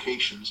these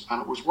locations,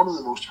 and it was one of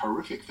the most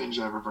horrific things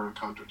I've ever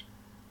encountered.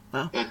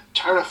 Wow. It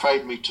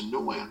terrified me to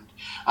no end,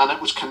 and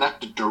it was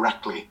connected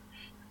directly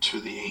to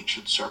the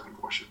ancient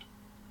serpent worship.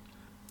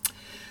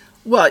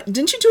 Well,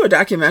 didn't you do a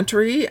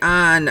documentary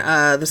on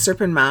the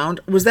Serpent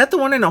Mound? Was that the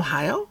one in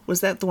Ohio?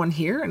 Was that the one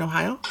here in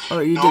Ohio?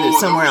 Or you did it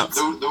somewhere else?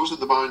 Those are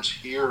the mounds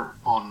here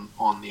on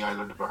the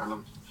island of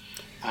Ireland.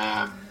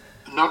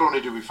 Not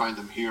only do we find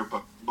them here,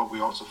 but we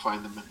also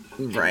find them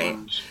in right.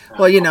 England,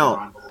 well,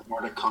 around the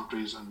Nordic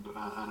countries and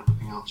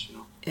everything else,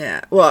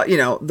 Yeah, well,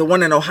 the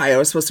one in Ohio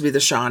is supposed to be the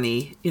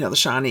Shawnee. The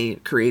Shawnee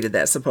created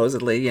that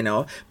supposedly,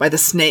 by the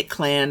Snake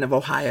Clan of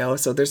Ohio.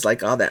 So there's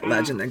like all that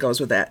legend that goes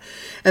with that,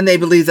 and they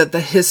believe that the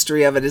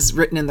history of it is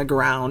written in the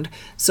ground,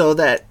 so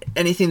that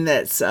anything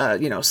that's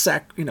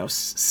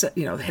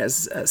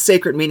has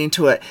sacred meaning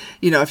to it.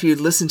 If you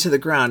listen to the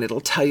ground,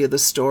 it'll tell you the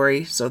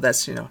story. So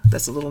that's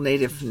that's a little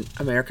Native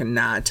American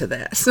nod to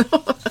that. So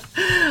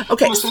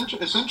okay, well,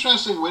 it's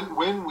interesting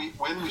when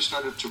we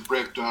started to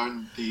break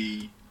down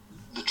the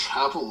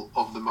travel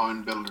of the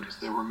mound builders.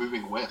 They were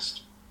moving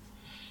west,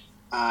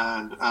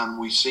 and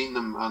we seen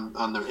them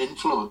and their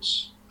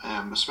influence,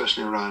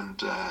 especially around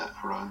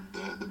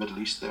the Middle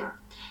East there,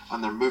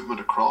 and their movement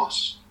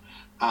across,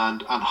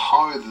 and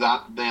how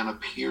that then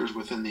appears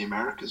within the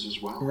Americas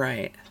as well.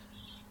 Right.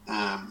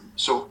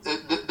 So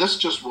this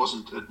just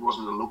wasn't a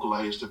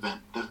localized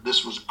event.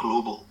 This was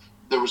global.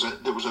 There was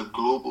a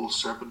global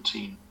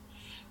serpentine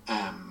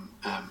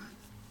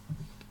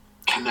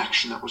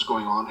connection that was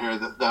going on here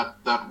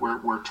that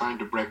we're trying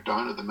to break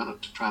down at the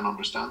minute to try and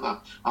understand that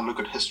and look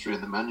at history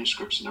and the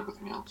manuscripts and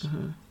everything else.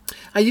 Mm-hmm.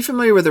 Are you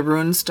familiar with the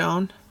rune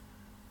stone?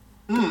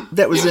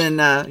 That was in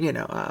I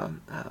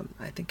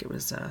think it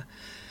was I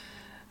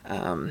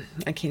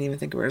can't even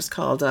think of what it's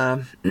called.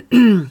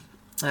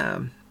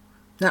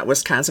 Not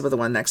Wisconsin, but the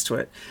one next to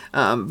it.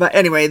 But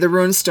anyway, the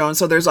rune stone.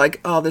 So there's like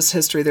all this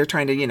history they're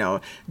trying to,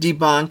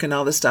 debunk and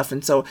all this stuff.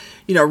 And so,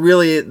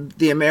 really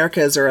the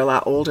Americas are a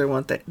lot older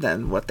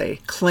than what they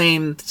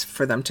claim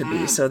for them to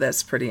be. So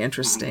that's pretty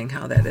interesting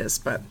how that is.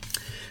 But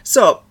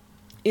so,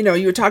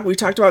 we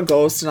talked about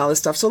ghosts and all this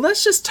stuff. So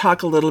let's just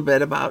talk a little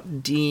bit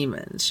about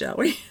demons, shall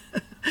we?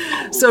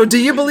 So do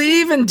you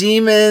believe in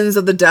demons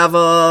of the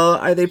devil?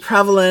 Are they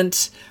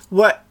prevalent?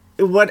 What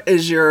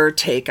is your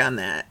take on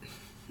that?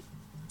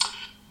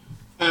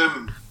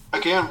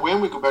 Again, when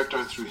we go back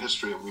down through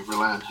history and we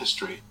rely on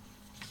history,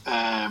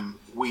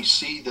 we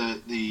see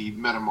the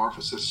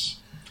metamorphosis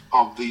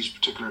of these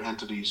particular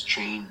entities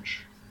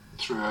change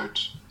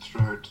throughout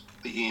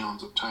the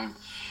eons of time.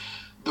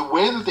 The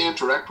way that they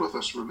interact with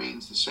us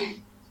remains the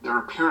same. Their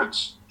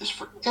appearance is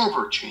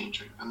forever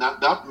changing, and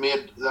that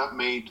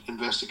made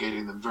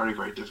investigating them very,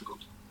 very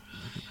difficult.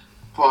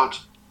 But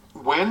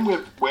when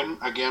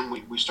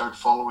we start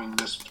following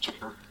this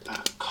particular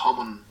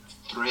common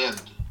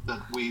thread that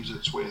weaves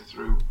its way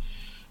through,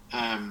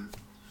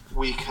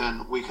 we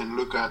can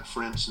look at,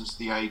 for instance,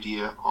 the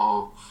idea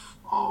of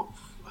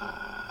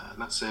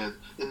let's say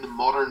in the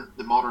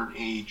modern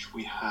age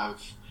we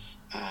have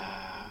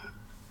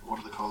what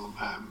do they call them,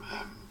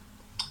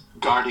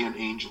 guardian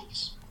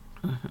angels.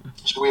 Mm-hmm.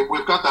 So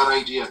we've got that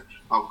idea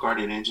of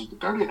guardian angels. The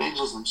guardian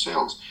angels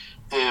themselves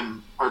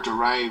are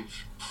derived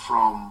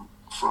from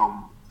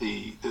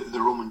the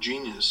Roman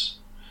genius,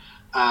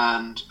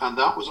 and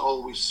that was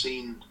always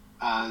seen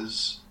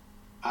as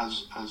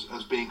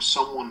being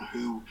someone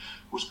who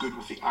was good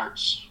with the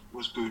arts,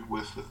 was good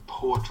with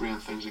poetry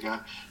and things like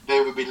that.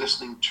 They would be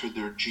listening to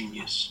their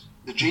genius.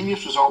 The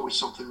genius was always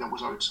something that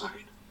was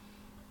outside.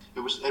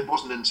 It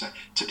wasn't inside.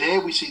 Today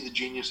we see the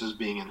genius as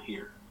being in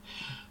here,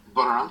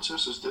 but our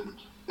ancestors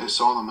didn't. They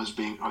saw them as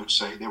being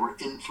outside. They were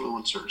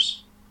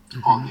influencers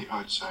on the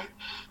outside.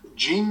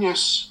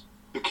 Genius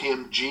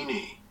became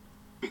genie,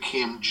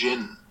 became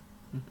jinn,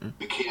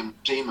 became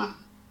demon,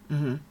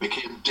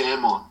 became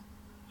daemon.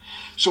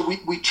 So we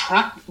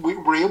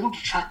were able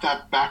to track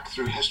that back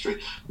through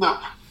history.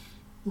 Now,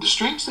 the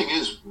strange thing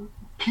is,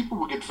 people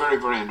would get very,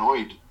 very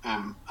annoyed,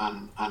 and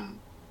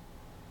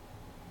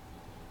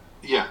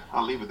yeah,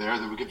 I'll leave it there.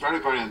 They would get very,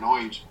 very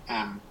annoyed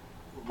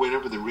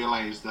whenever they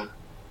realised that,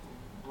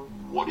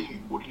 what do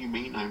you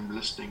mean I'm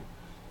listening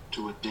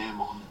to a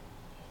daemon?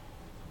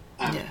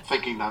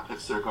 Thinking that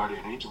it's their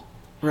guardian angel.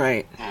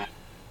 Right.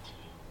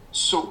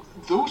 So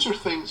those are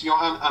things,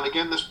 and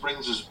again, this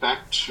brings us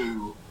back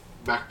to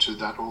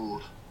that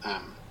old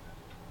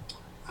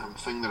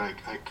thing that I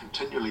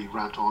continually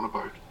rant on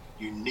about.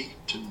 You need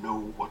to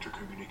know what you're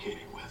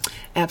communicating with.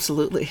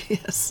 Absolutely,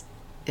 yes.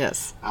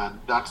 Yes. And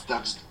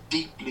that's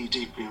deeply,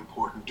 deeply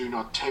important. Do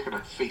not take it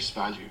at face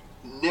value.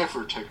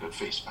 Never take it at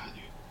face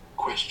value.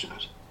 Question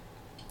it.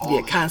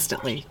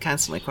 Constantly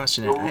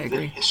question it. I agree.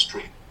 The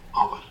history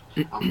of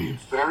it. And be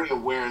very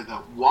aware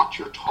that what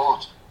you're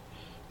taught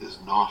is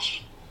not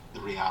the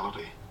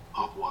reality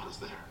of what is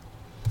there.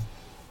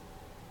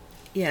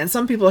 Yeah, and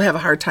some people have a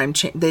hard time.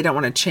 They don't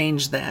want to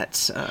change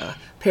that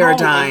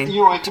paradigm.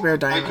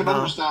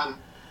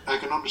 I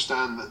can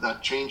understand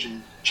that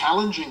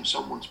challenging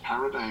someone's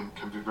paradigm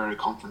can be very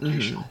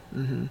confrontational.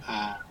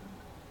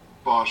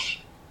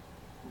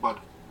 But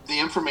the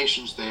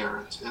information's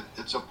there.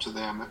 It's up to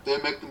them. If they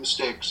make the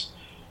mistakes,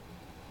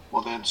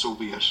 well, then so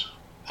be it.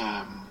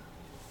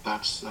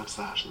 That's that.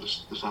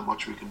 There's not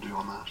much we can do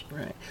on that.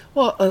 Right.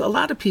 Well, a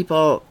lot of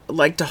people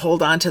like to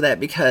hold on to that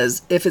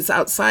because if it's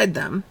outside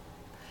them,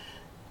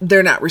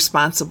 they're not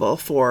responsible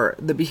for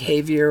the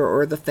behavior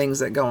or the things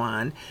that go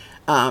on.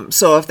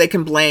 So if they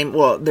can blame,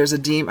 well, there's a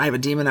demon, I have a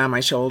demon on my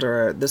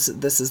shoulder, or this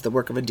is the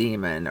work of a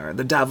demon, or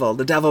the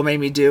devil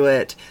made me do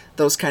it,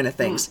 those kind of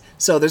things.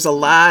 So there's a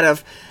lot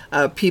of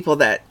people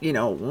that,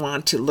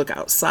 want to look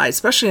outside,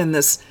 especially in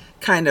this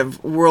kind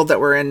of world that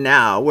we're in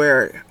now,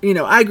 where,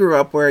 I grew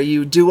up where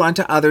you do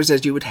unto others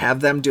as you would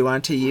have them do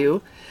unto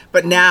you.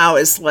 But now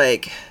it's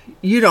like,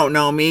 you don't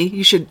know me.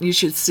 You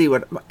should see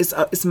what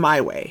it's my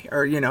way,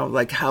 or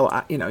like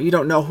how you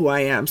don't know who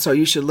I am, so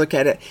you should look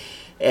at it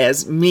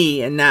as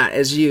me and not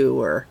as you,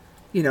 or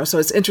So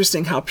it's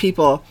interesting how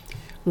people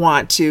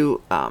want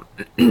to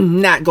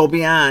not go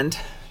beyond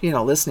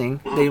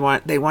listening. They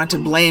want to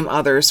blame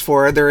others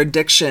for their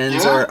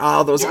addictions or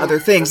all those other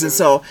things, and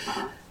so.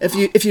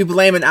 If you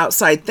blame an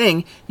outside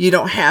thing, you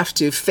don't have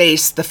to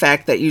face the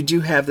fact that you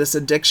do have this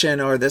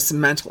addiction or this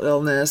mental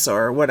illness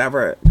or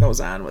whatever goes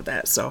on with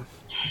that. So,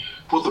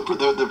 well,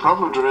 the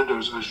problem, Dorinda,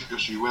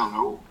 as you well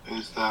know,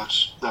 is that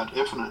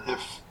if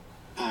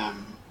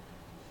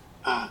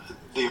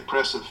the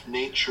oppressive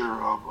nature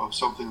of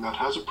something that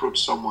has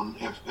approached someone,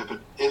 if it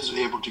is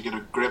able to get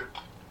a grip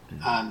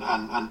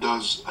and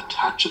does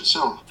attach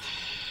itself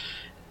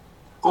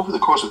over the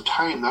course of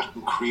time, that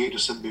can create a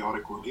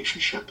symbiotic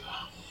relationship.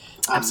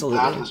 And absolutely.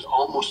 That is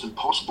almost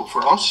impossible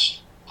for us,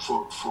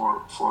 for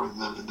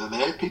the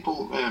lay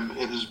people.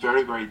 It is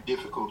very, very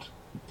difficult,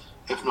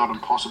 if not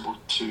impossible,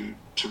 to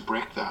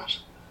break that.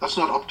 That's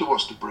not up to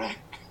us to break.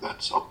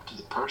 That's up to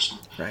the person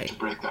to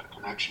break that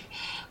connection.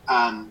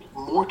 And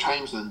more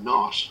times than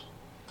not,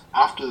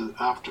 after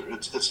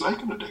it's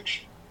like an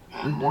addiction.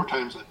 And more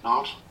times than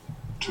not,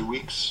 2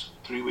 weeks,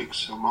 3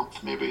 weeks, a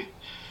month maybe,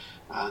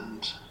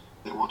 and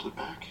they want it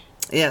back.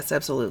 Yes,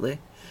 absolutely.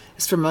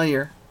 It's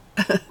familiar.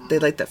 They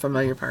like that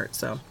familiar part.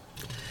 So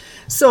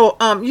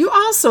you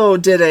also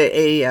did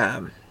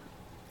a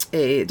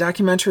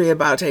documentary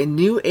about a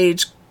new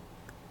age,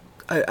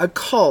 a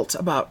cult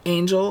about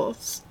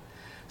angels.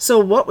 So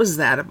what was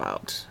that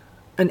about?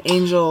 An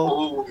angel?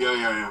 Oh,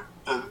 yeah.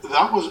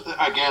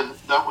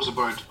 That was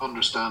about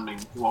understanding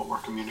what we're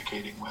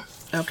communicating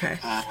with. Okay.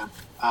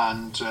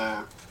 And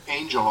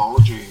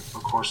angelology,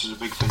 of course, is a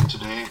big thing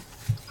today.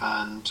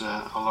 And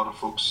a lot of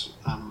folks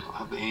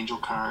have the angel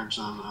cards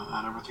and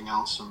everything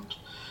else, and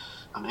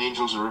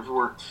angels are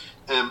everywhere.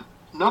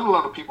 Not a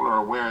lot of people are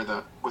aware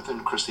that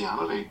within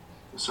Christianity,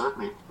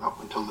 certainly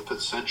up until the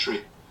 5th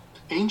century,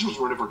 angels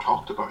were never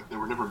talked about. They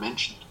were never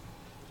mentioned.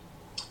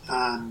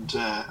 And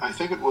I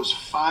think it was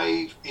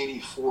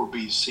 584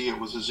 BC, it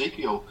was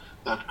Ezekiel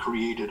that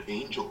created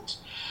angels.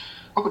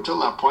 Up until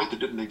that point, they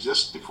didn't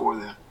exist before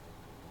then.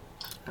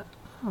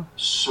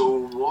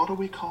 So what are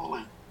we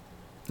calling?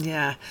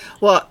 Yeah.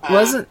 Well,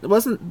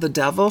 wasn't the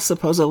devil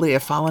supposedly a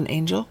fallen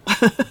angel?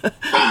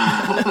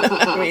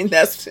 I mean,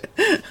 that's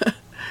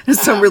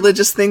some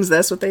religious things.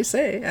 That's what they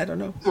say. I don't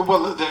know.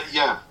 Well,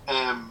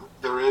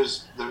 there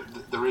is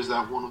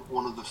that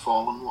one of the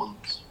fallen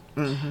ones.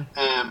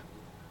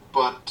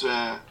 But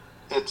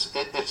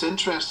it's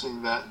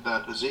interesting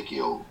that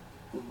Ezekiel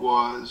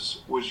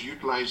was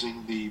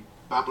utilizing the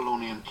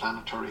Babylonian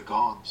planetary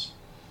gods.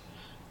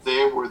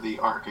 They were the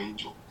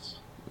archangels.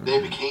 They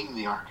became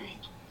the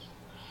archangels.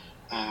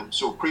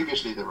 So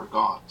previously they were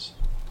gods.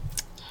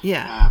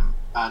 Yeah.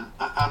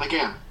 And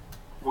again,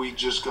 we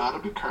just got to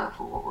be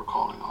careful what we're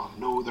calling on.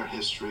 Know their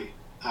history.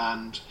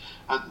 And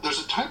there's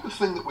a type of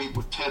thing that we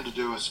would tend to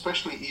do,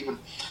 especially even,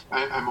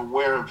 I'm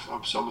aware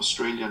of some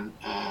Australian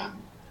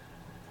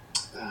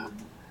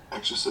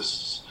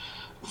exorcists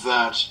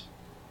that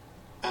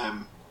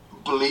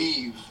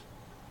believe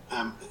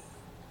in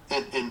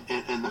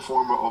the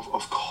form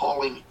of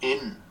calling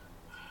in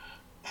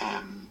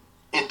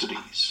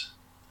entities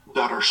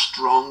that are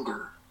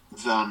stronger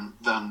than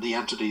the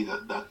entity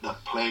that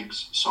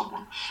plagues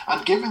someone,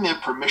 and giving them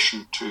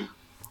permission to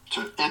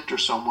enter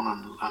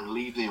someone and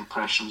leave the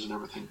impressions and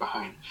everything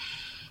behind.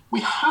 We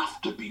have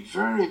to be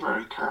very,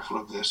 very careful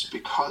of this,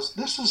 because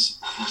this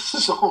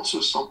is also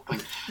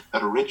something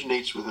that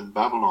originates within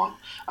Babylon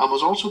and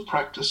was also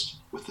practiced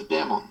with the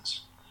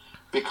demons.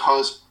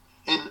 Because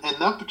in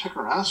that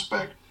particular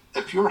aspect,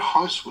 if your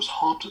house was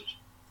haunted,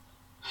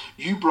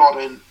 you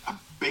brought in a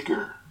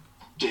bigger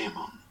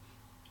demon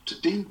to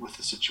deal with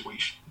the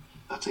situation.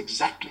 That's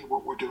exactly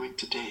what we're doing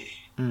today.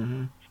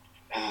 Mm-hmm.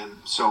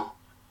 So,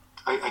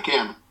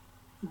 again,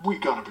 we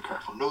got to be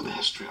careful. Know the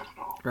history of it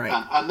all,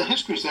 right? And the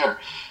history's there.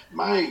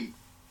 My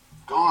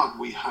God,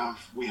 we have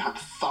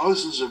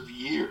thousands of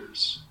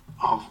years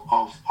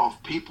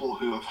of people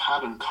who have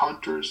had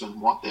encounters and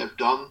what they've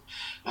done,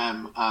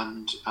 and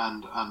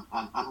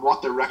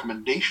what their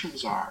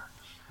recommendations are.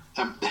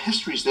 The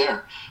history's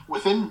there.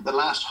 Within the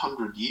last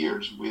 100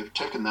 years, we have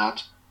taken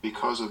that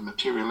because of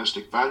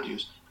materialistic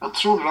values and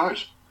thrown it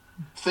out,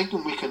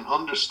 thinking we can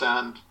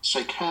understand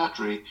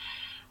psychiatry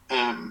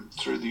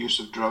through the use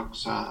of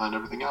drugs and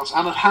everything else.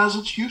 And it has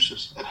its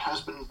uses. It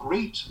has been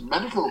great.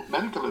 Medical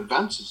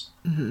advances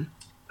in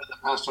the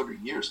past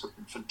 100 years have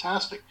been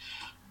fantastic.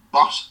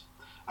 But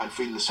I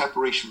feel the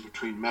separation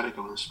between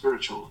medical and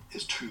spiritual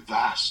is too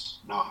vast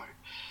now.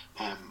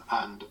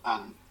 And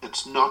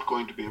it's not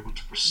going to be able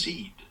to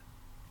proceed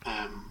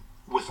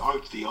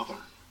without the other.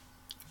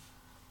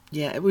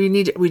 Yeah, we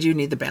do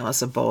need the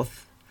balance of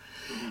both.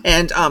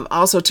 And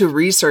also to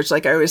research,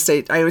 like I always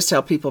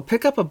tell people,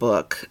 pick up a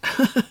book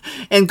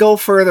and go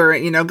further,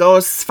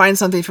 go find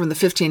something from the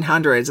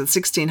 1500s and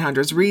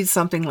 1600s, read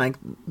something like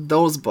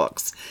those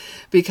books,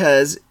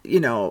 because,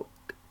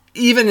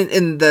 even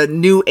in the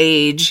new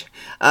age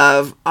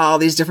of all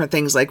these different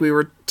things, like we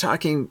were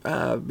talking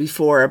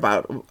before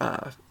about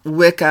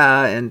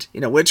Wicca and,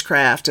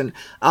 witchcraft and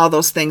all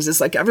those things,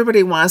 it's like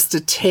everybody wants to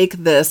take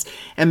this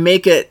and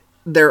make it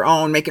their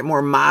own, make it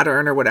more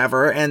modern or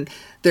whatever. And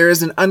there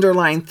is an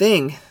underlying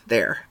thing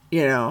there,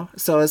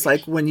 so it's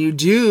like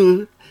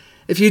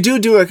if you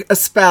do a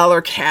spell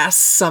or cast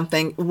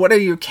something, what are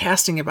you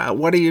casting about?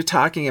 What are you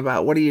talking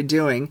about? What are you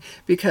doing?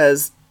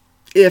 Because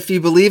if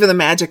you believe in the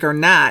magic or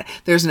not,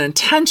 there's an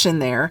intention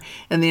there,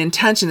 and the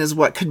intention is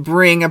what could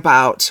bring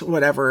about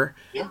whatever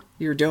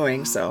you're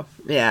doing. So,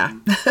 yeah.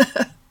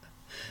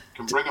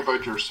 Can bring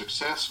about your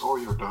success or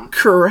your down.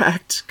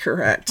 Correct.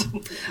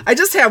 I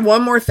just have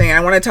one more thing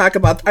I want to talk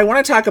about. I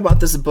want to talk about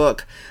this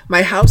book,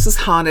 My House is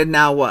Haunted,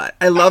 Now What?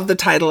 I love the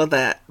title of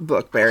that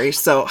book, Barry.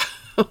 So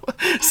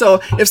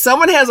if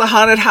someone has a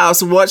haunted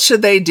house, what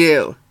should they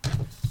do?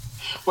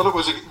 Well, it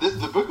was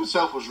the book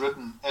itself was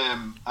written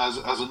as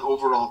an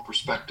overall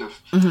perspective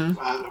from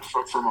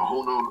a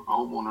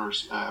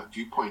homeowner's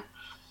viewpoint.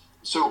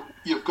 So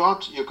you've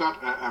got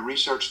a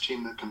research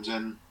team that comes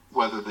in,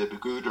 whether they be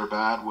good or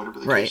bad, whatever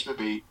the case may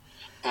be,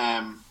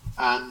 and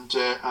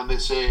they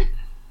say,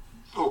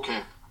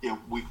 okay,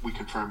 we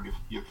confirm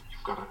you've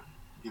got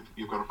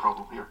a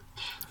problem here.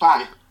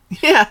 Bye.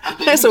 Yeah,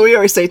 that's what we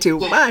always say too.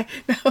 Bye.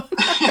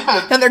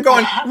 And they're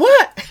going,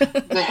 what?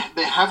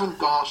 they haven't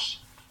got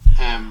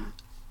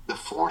the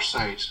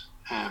foresight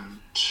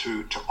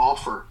to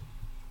offer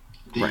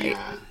the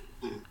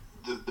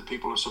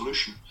people a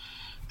solution.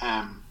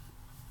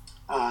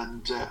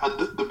 And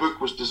the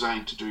book was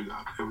designed to do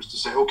that. It was to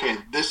say, okay,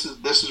 this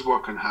is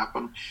what can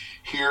happen.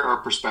 Here are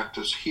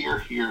perspectives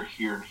here,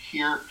 and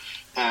here,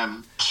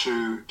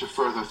 to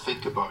further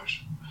think about.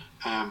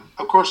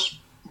 Of course,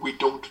 we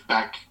don't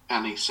back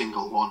any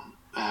single one.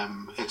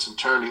 It's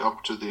entirely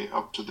up to the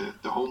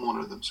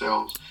homeowner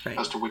themselves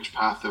as to which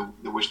path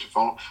they wish to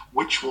follow,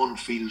 which one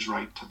feels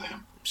right to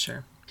them.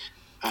 Sure,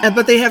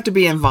 but they have to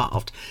be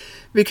involved.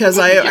 Because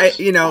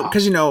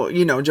because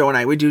Joe and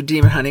I, we do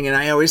demon hunting, and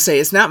I always say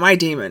it's not my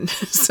demon,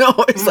 so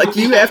it's like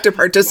you have to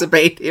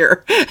participate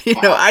here.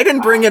 I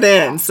didn't bring it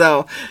in,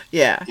 so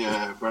yeah.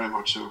 Yeah, very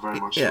much so.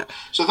 Yeah.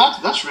 So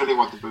that's really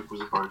what the book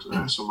was about.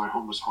 So My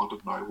Home is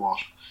Haunted, Now What?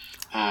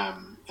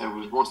 It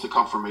was once the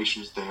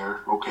confirmation's there.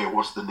 Okay,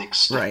 what's the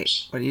next steps?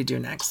 Right. What do you do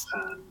next?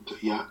 And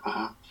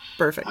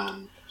Perfect.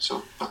 And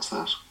so that's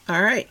that.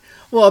 All right.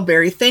 Well,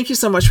 Barry, thank you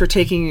so much for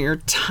taking your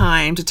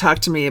time to talk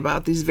to me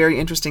about these very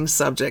interesting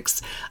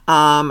subjects.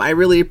 I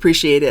really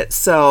appreciate it.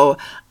 So,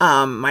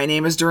 my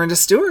name is Dorinda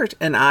Stewart,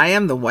 and I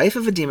am the wife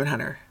of a demon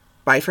hunter.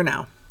 Bye for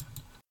now.